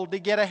told to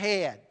get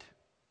ahead.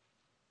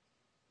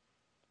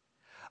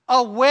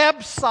 A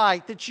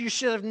website that you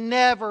should have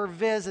never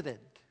visited.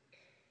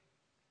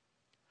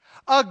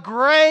 A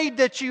grade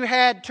that you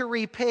had to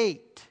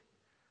repeat.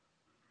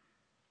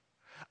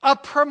 A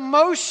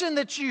promotion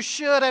that you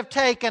should have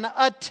taken.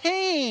 A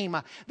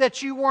team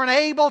that you weren't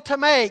able to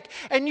make.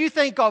 And you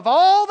think of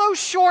all those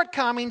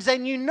shortcomings,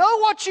 and you know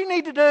what you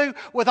need to do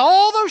with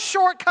all those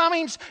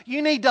shortcomings.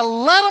 You need to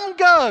let them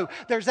go.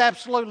 There's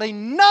absolutely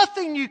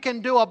nothing you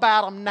can do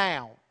about them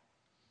now.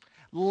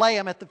 Lay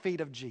them at the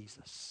feet of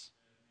Jesus.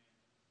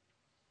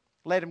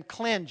 Let Him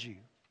cleanse you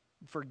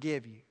and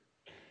forgive you.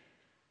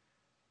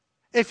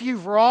 If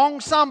you've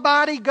wronged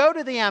somebody, go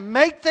to them.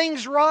 Make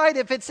things right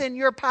if it's in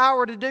your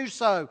power to do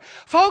so.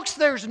 Folks,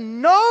 there's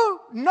no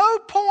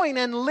point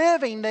in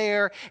living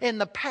there in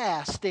the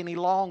past any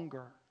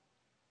longer.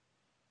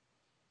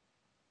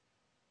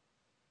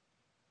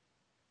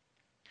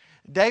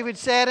 David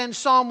said in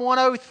Psalm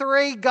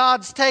 103,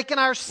 God's taken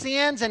our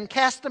sins and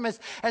cast them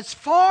as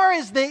far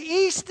as the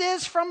east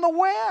is from the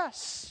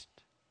west.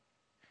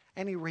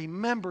 And He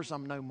remembers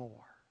them no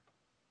more.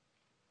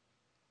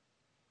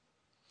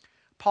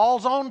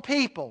 Paul's own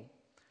people,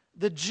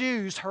 the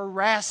Jews,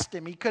 harassed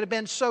him. He could have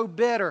been so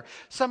bitter.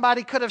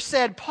 Somebody could have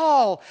said,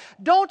 Paul,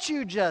 don't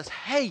you just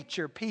hate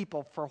your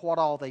people for what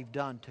all they've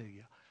done to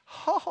you?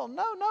 Oh,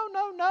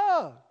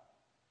 no.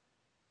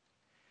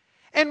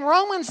 In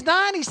Romans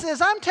 9, he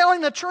says, I'm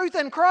telling the truth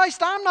in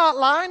Christ. I'm not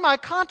lying. My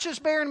conscience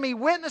bearing me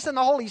witness in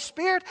the Holy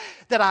Spirit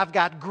that I've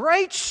got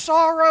great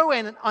sorrow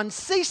and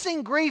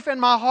unceasing grief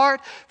in my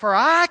heart. For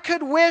I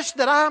could wish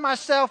that I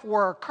myself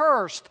were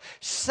accursed,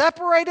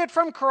 separated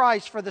from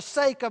Christ for the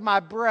sake of my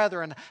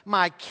brethren,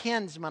 my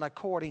kinsmen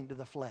according to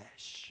the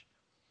flesh.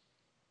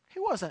 He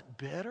wasn't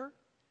bitter.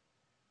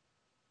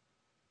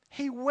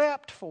 He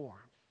wept for them.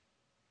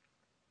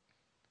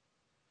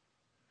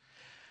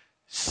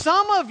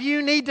 Some of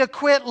you need to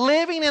quit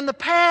living in the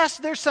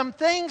past. There's some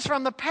things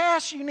from the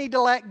past you need to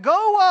let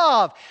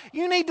go of.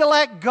 You need to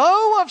let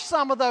go of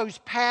some of those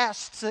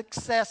past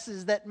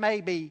successes that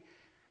maybe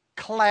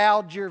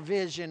cloud your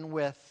vision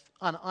with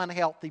an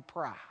unhealthy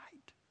pride.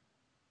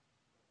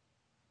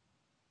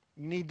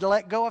 You need to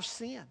let go of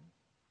sin.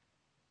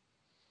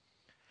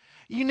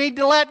 You need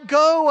to let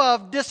go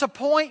of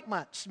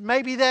disappointments,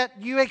 maybe that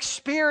you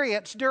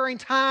experience during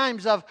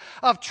times of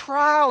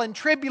trial and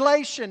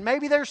tribulation.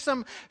 Maybe there's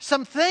some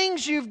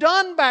things you've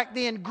done back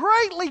then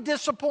greatly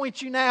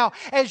disappoint you now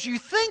as you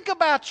think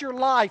about your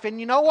life. And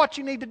you know what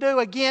you need to do?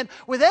 Again,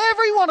 with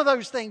every one of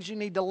those things, you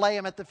need to lay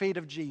them at the feet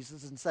of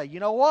Jesus and say, you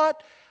know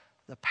what?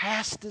 The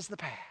past is the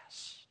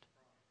past.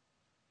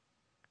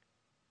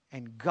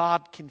 And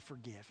God can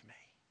forgive me.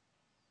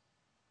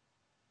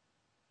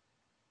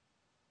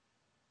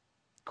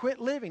 Quit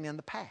living in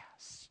the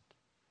past.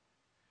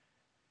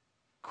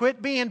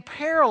 Quit being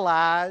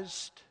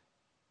paralyzed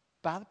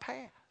by the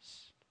past.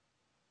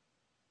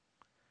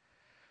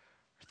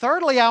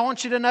 Thirdly, I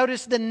want you to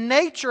notice the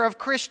nature of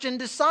Christian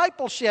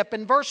discipleship.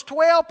 In verse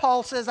 12,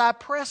 Paul says, I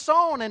press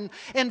on. And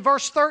in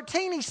verse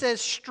 13, he says,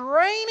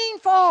 straining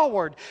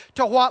forward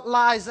to what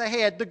lies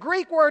ahead. The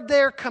Greek word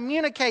there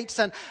communicates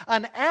an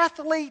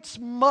athlete's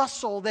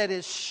muscle that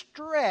is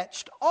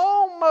stretched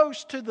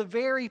almost to the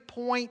very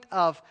point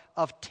of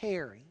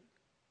tearing.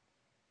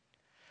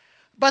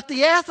 But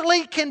the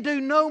athlete can do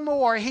no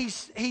more.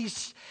 He's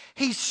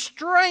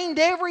strained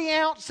every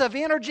ounce of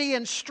energy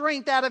and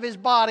strength out of his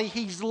body.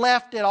 He's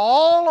left it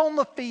all on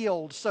the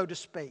field, so to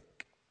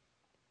speak.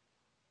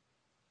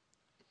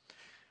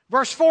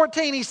 Verse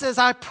 14, he says,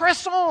 I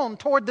press on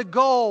toward the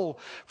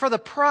goal for the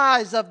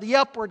prize of the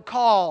upward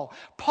call.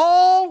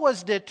 Paul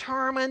was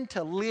determined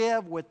to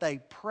live with a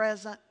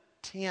present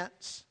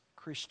tense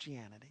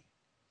Christianity.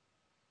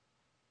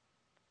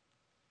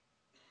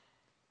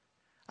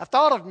 I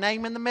thought of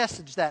naming the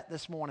message that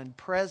this morning,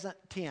 present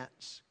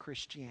tense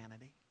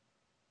Christianity.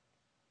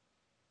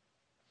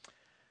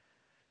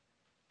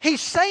 He's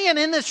saying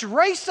in this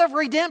race of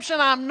redemption,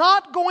 I'm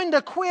not going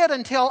to quit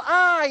until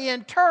I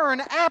in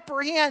turn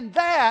apprehend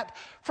that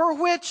for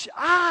which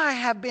I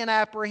have been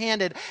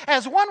apprehended.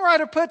 As one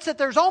writer puts it,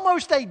 there's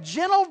almost a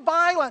gentle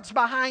violence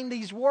behind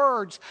these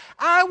words.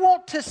 I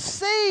want to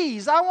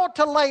seize, I want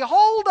to lay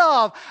hold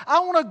of, I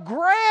want to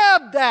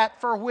grab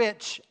that for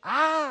which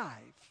I've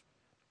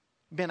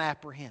been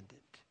apprehended.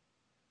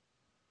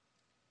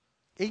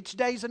 Each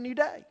day's a new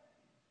day.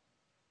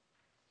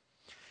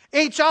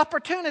 Each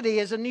opportunity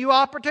is a new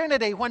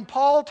opportunity. When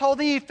Paul told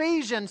the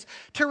Ephesians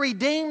to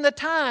redeem the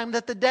time,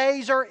 that the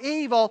days are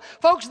evil,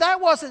 folks,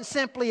 that wasn't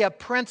simply a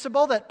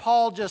principle that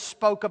Paul just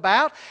spoke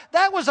about.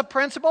 That was a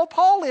principle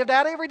Paul lived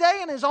out every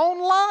day in his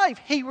own life.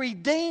 He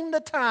redeemed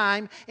the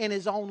time in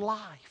his own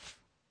life.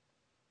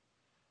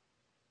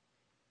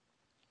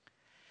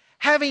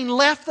 Having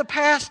left the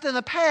past in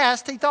the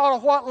past, he thought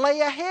of what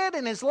lay ahead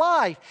in his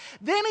life.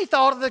 Then he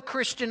thought of the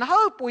Christian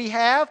hope we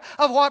have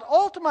of what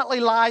ultimately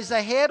lies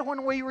ahead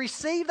when we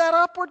receive that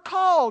upward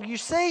call. You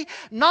see,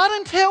 not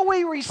until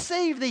we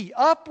receive the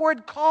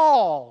upward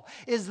call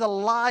is the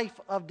life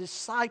of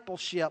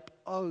discipleship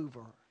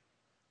over.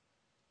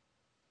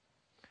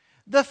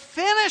 The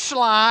finish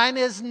line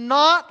is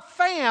not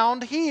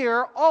found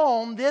here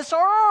on this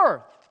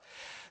earth.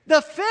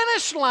 The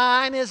finish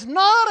line is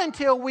not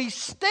until we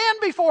stand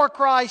before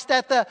Christ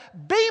at the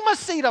bema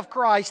seat of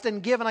Christ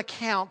and give an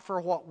account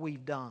for what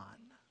we've done.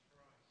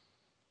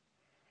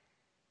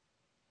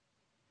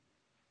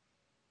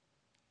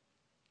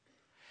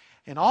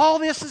 And all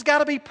this has got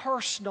to be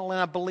personal in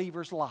a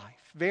believer's life.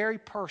 Very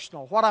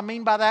personal. What I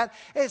mean by that,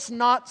 it's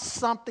not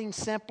something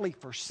simply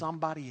for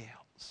somebody else.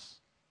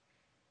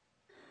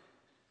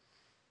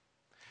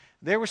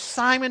 There was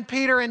Simon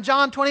Peter in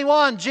John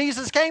 21.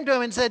 Jesus came to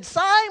him and said,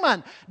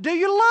 Simon, do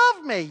you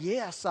love me?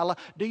 Yes, I love.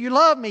 Do you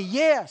love me?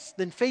 Yes.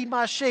 Then feed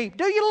my sheep.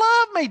 Do you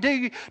love me?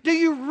 Do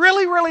you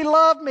really, really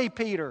love me,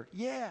 Peter?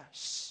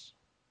 Yes.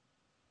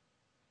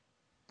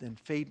 Then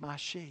feed my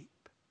sheep.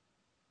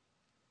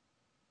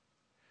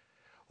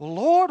 Well,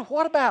 Lord,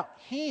 what about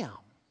him?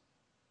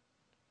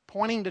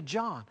 Pointing to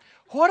John.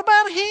 What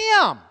about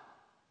him?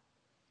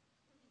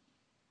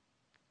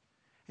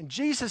 And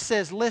Jesus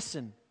says,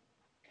 listen,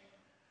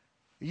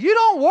 you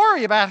don't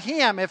worry about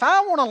him. If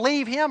I want to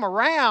leave him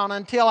around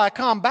until I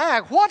come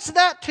back, what's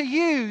that to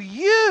you?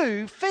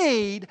 You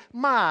feed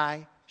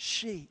my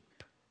sheep.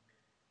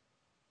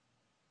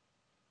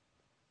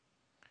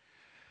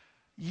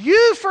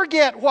 You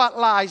forget what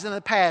lies in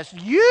the past.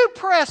 You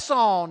press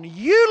on.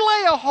 You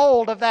lay a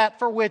hold of that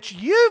for which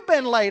you've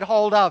been laid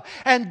hold of.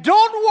 And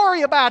don't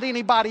worry about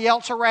anybody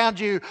else around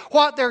you,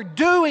 what they're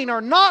doing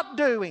or not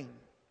doing.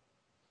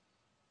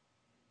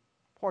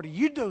 What are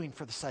you doing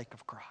for the sake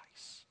of Christ?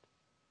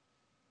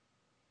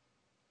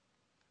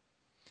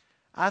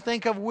 I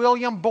think of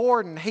William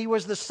Borden. He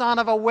was the son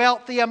of a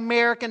wealthy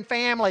American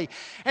family,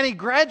 and he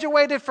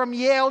graduated from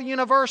Yale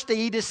University.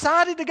 He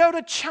decided to go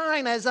to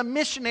China as a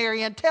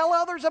missionary and tell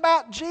others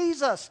about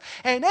Jesus.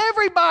 And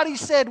everybody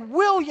said,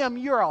 William,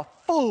 you're a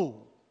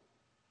fool.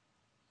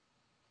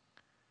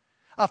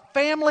 A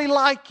family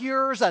like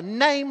yours, a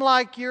name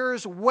like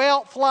yours,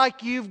 wealth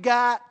like you've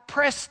got,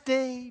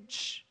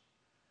 prestige,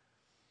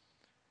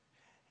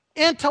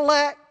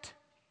 intellect.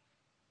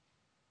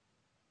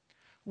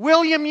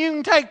 William, you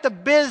can take the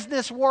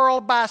business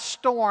world by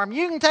storm.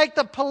 You can take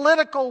the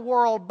political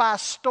world by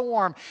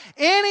storm.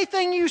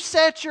 Anything you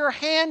set your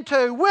hand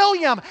to,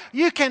 William,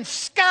 you can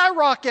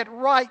skyrocket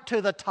right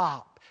to the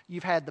top.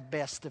 You've had the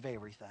best of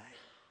everything.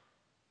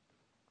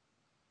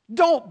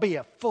 Don't be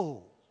a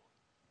fool.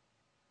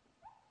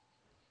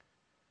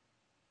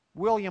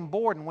 William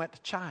Borden went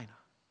to China.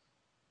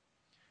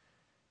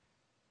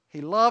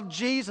 He loved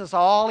Jesus.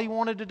 All he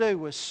wanted to do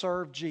was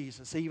serve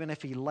Jesus, even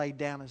if he laid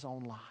down his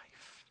own life.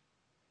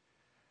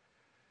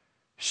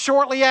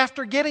 Shortly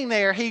after getting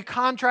there, he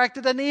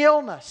contracted an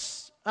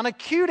illness, an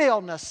acute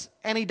illness,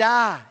 and he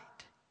died.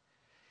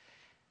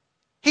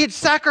 He had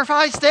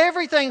sacrificed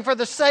everything for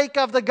the sake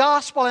of the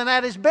gospel, and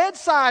at his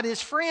bedside,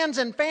 his friends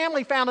and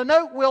family found a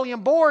note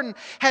William Borden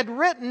had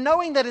written,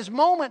 knowing that his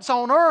moments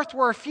on earth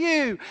were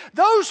few.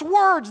 Those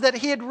words that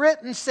he had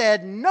written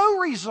said, "No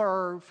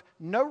reserve,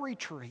 no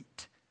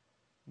retreat,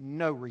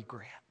 no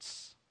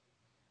regrets."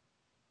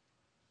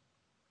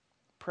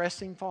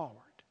 Pressing forward.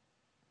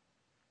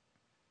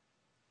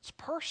 It's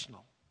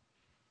personal.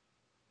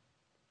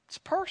 It's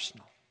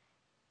personal.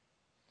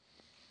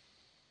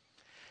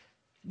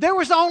 There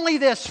was only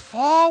this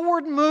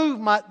forward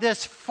movement,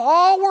 this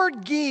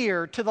forward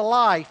gear to the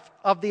life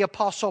of the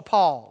Apostle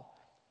Paul.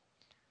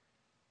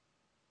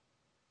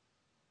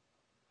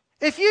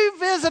 If you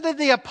visited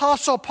the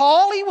Apostle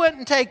Paul, he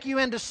wouldn't take you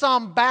into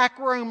some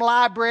backroom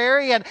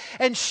library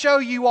and show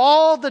you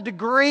all the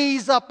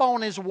degrees up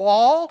on his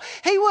wall.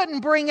 He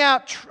wouldn't bring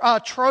out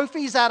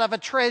trophies out of a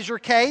treasure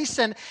case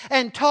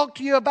and talk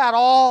to you about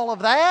all of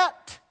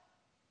that.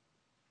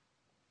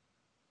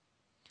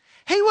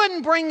 He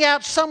wouldn't bring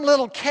out some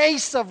little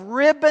case of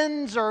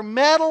ribbons or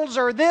medals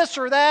or this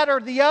or that or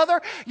the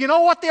other. You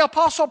know what the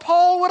Apostle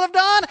Paul would have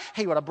done?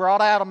 He would have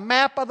brought out a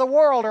map of the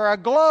world or a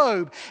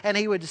globe, and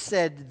he would have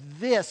said,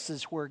 "This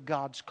is where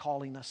God's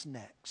calling us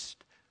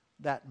next."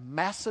 That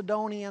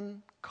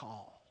Macedonian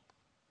call.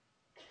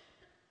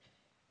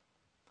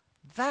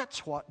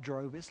 That's what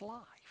drove his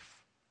life.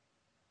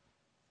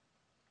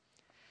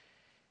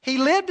 He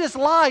lived his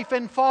life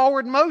in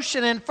forward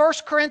motion. In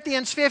 1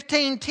 Corinthians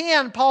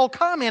 15:10, Paul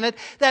commented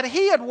that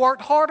he had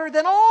worked harder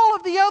than all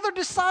of the other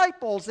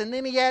disciples. And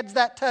then he adds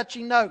that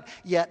touching note,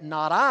 "Yet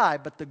not I,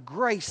 but the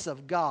grace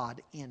of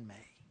God in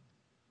me."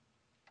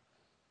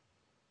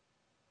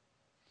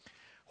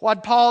 What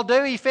did Paul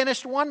do? He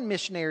finished one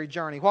missionary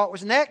journey. What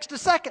was next? A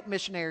second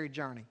missionary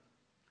journey.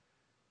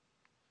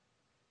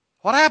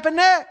 What happened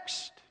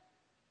next?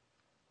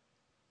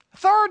 A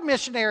third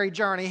missionary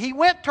journey. He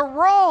went to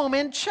Rome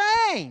in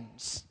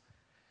chains.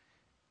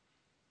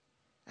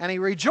 And he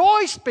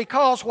rejoiced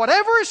because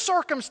whatever his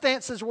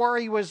circumstances were,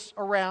 he was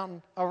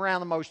around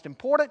the most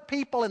important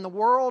people in the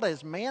world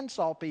as man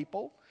saw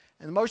people,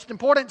 and the most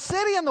important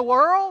city in the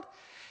world.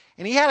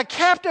 And he had a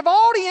captive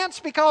audience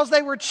because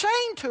they were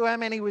chained to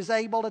him, and he was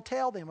able to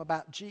tell them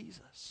about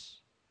Jesus.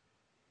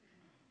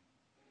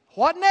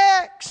 What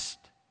next?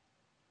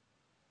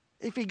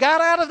 If he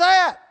got out of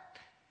that,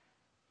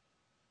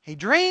 he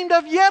dreamed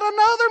of yet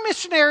another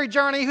missionary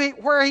journey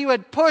where he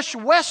would push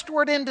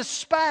westward into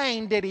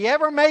Spain. Did he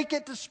ever make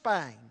it to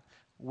Spain?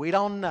 We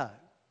don't know.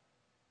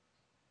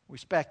 We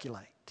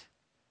speculate.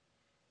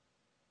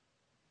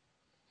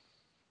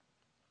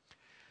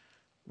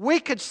 We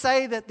could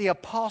say that the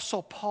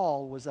Apostle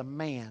Paul was a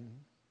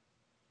man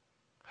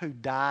who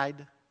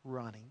died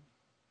running.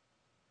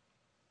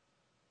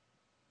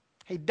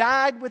 He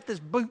died with his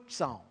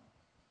boots on.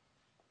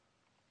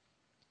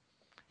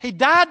 He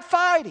died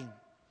fighting.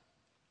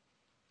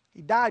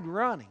 He died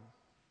running.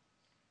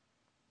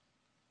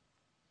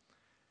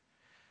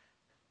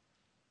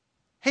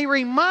 He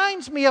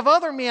reminds me of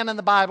other men in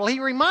the Bible. He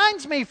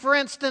reminds me, for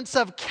instance,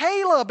 of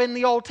Caleb in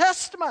the Old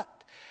Testament.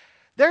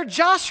 There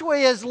Joshua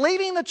is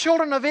leading the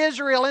children of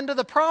Israel into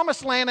the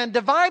promised land and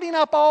dividing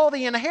up all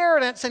the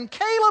inheritance, and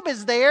Caleb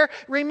is there.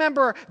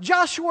 Remember,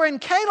 Joshua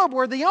and Caleb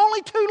were the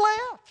only two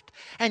left.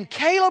 And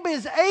Caleb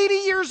is 80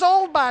 years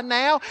old by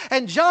now,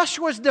 and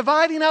Joshua's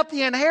dividing up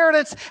the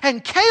inheritance,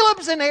 and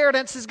Caleb's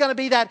inheritance is going to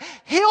be that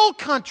hill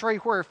country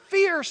where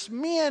fierce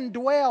men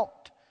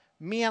dwelt,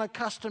 men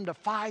accustomed to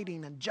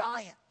fighting and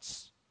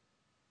giants.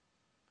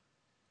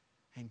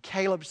 And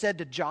Caleb said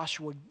to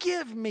Joshua,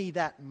 "Give me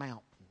that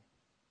mountain.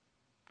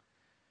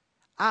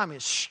 I'm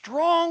as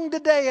strong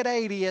today at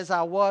 80 as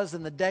I was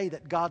in the day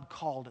that God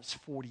called us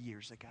 40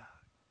 years ago."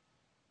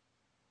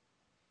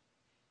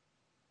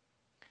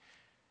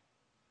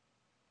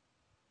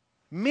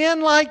 Men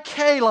like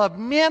Caleb,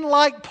 men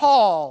like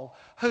Paul,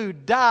 who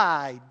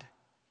died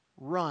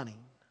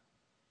running.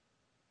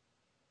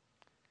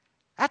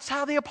 That's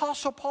how the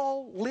Apostle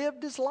Paul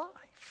lived his life.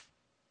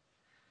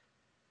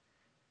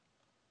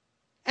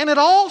 And it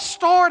all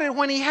started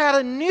when he had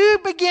a new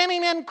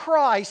beginning in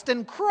Christ,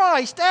 and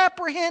Christ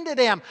apprehended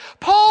him.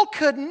 Paul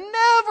could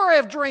never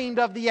have dreamed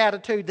of the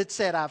attitude that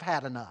said, "I've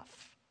had enough."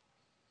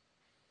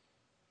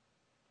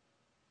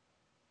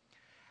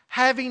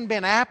 Having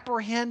been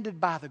apprehended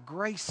by the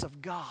grace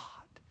of God,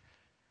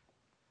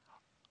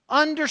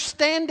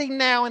 understanding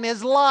now in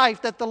his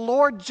life that the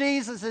Lord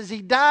Jesus, as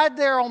he died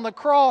there on the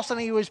cross and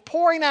he was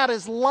pouring out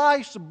his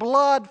life's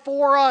blood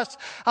for us,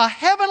 a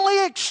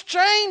heavenly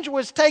exchange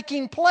was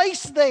taking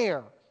place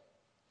there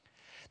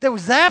that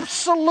was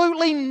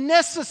absolutely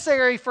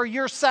necessary for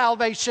your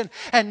salvation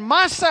and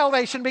my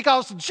salvation,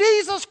 because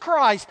Jesus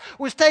Christ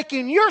was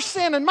taking your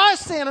sin and my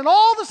sin and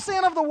all the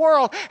sin of the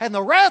world and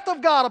the wrath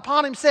of God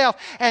upon himself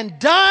and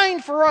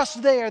dying for us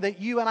there that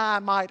you and I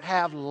might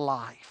have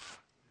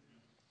life.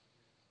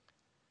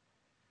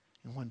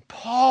 And when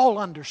Paul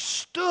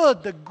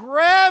understood the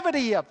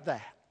gravity of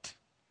that,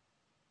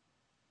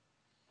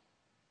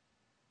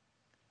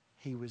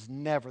 he was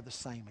never the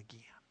same again.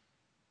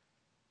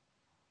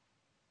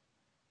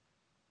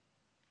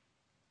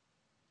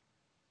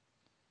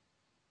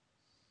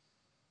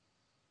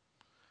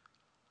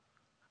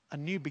 A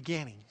new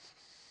beginning.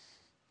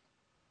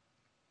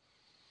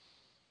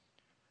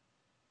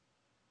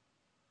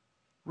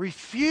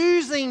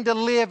 Refusing to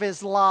live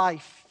his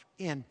life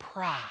in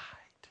pride.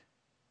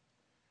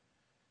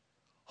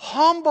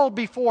 Humble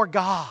before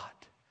God.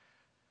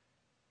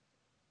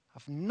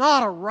 I've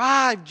not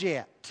arrived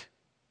yet.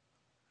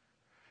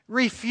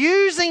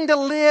 Refusing to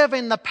live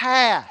in the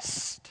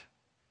past.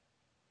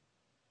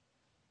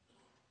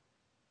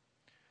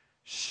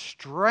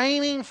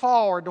 Straining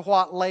forward to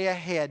what lay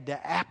ahead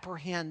to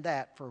apprehend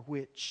that for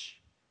which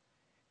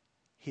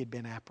he had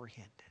been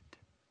apprehended.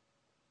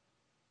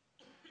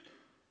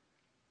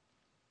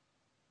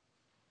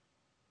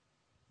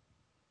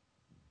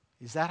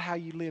 Is that how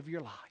you live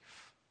your life?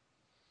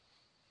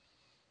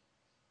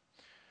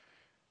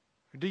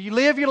 Or do you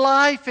live your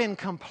life in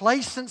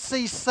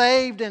complacency,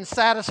 saved and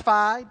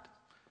satisfied?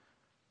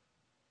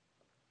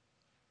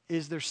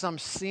 Is there some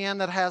sin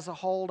that has a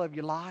hold of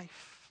your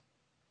life?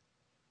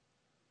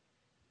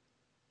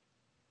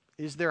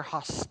 Is there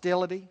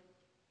hostility,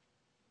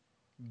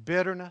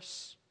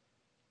 bitterness,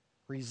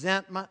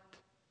 resentment,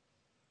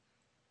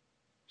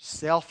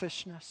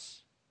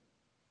 selfishness?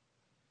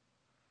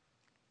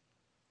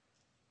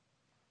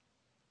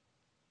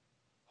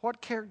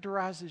 What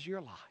characterizes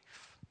your life?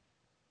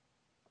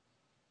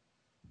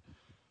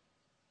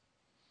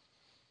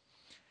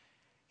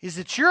 Is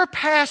it your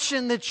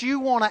passion that you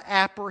want to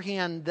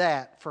apprehend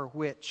that for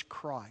which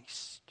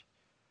Christ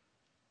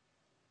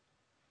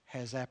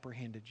has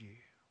apprehended you?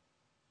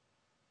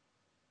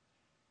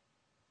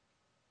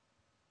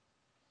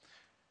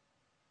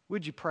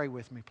 Would you pray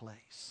with me,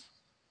 please?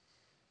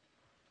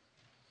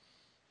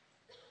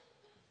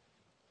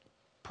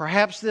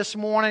 Perhaps this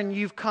morning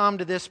you've come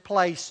to this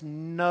place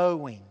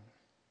knowing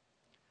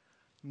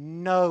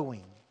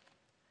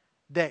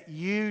that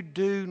you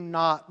do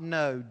not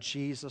know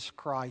Jesus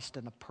Christ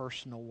in a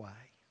personal way.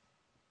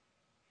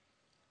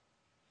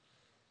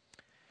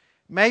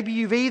 Maybe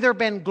you've either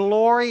been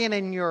glorying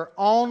in your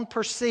own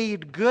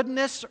perceived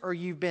goodness or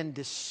you've been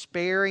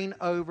despairing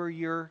over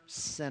your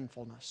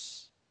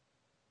sinfulness.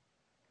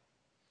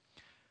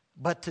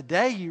 But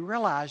today you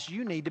realize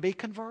you need to be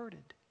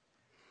converted.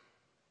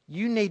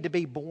 You need to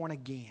be born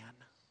again.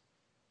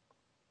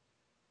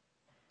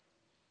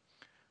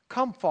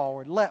 Come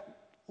forward.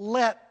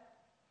 Let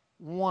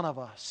one of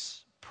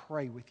us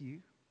pray with you.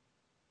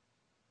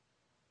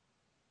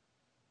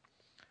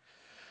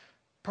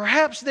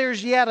 Perhaps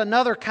there's yet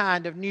another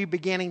kind of new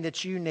beginning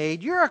that you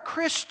need. You're a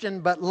Christian,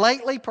 but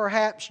lately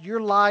perhaps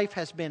your life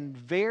has been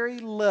very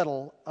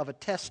little of a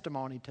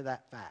testimony to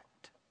that fact.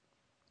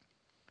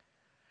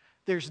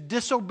 There's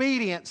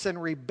disobedience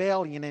and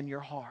rebellion in your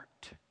heart.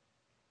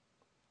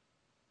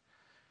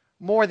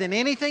 More than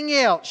anything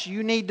else,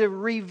 you need to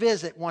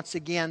revisit once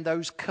again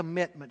those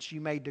commitments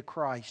you made to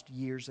Christ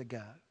years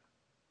ago.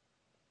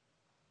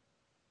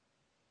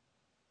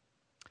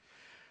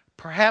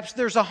 Perhaps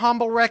there's a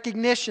humble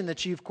recognition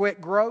that you've quit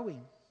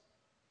growing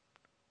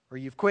or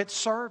you've quit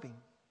serving.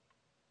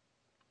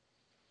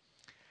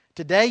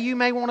 Today you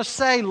may want to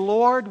say,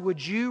 Lord,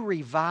 would you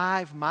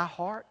revive my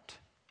heart?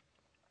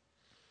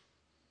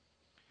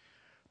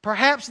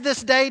 Perhaps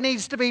this day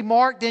needs to be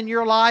marked in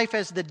your life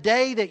as the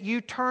day that you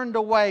turned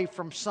away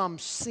from some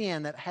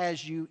sin that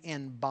has you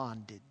in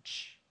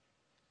bondage.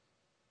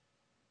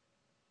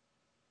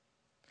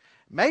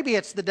 Maybe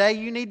it's the day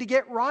you need to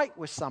get right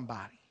with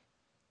somebody.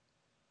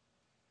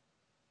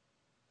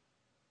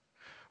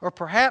 Or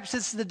perhaps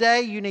it's the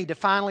day you need to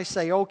finally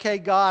say, okay,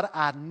 God,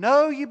 I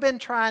know you've been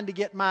trying to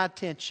get my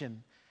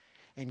attention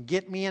and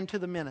get me into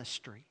the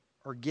ministry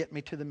or get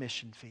me to the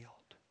mission field.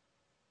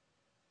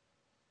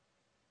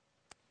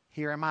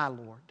 Here am I,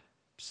 Lord.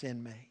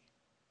 Send me.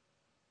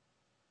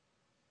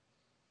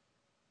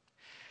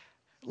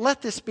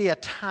 Let this be a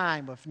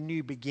time of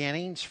new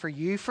beginnings for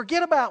you.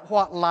 Forget about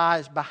what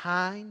lies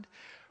behind.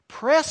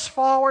 Press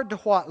forward to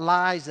what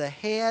lies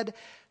ahead,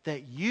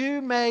 that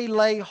you may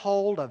lay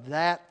hold of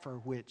that for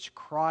which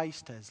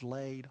Christ has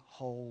laid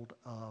hold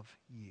of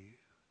you.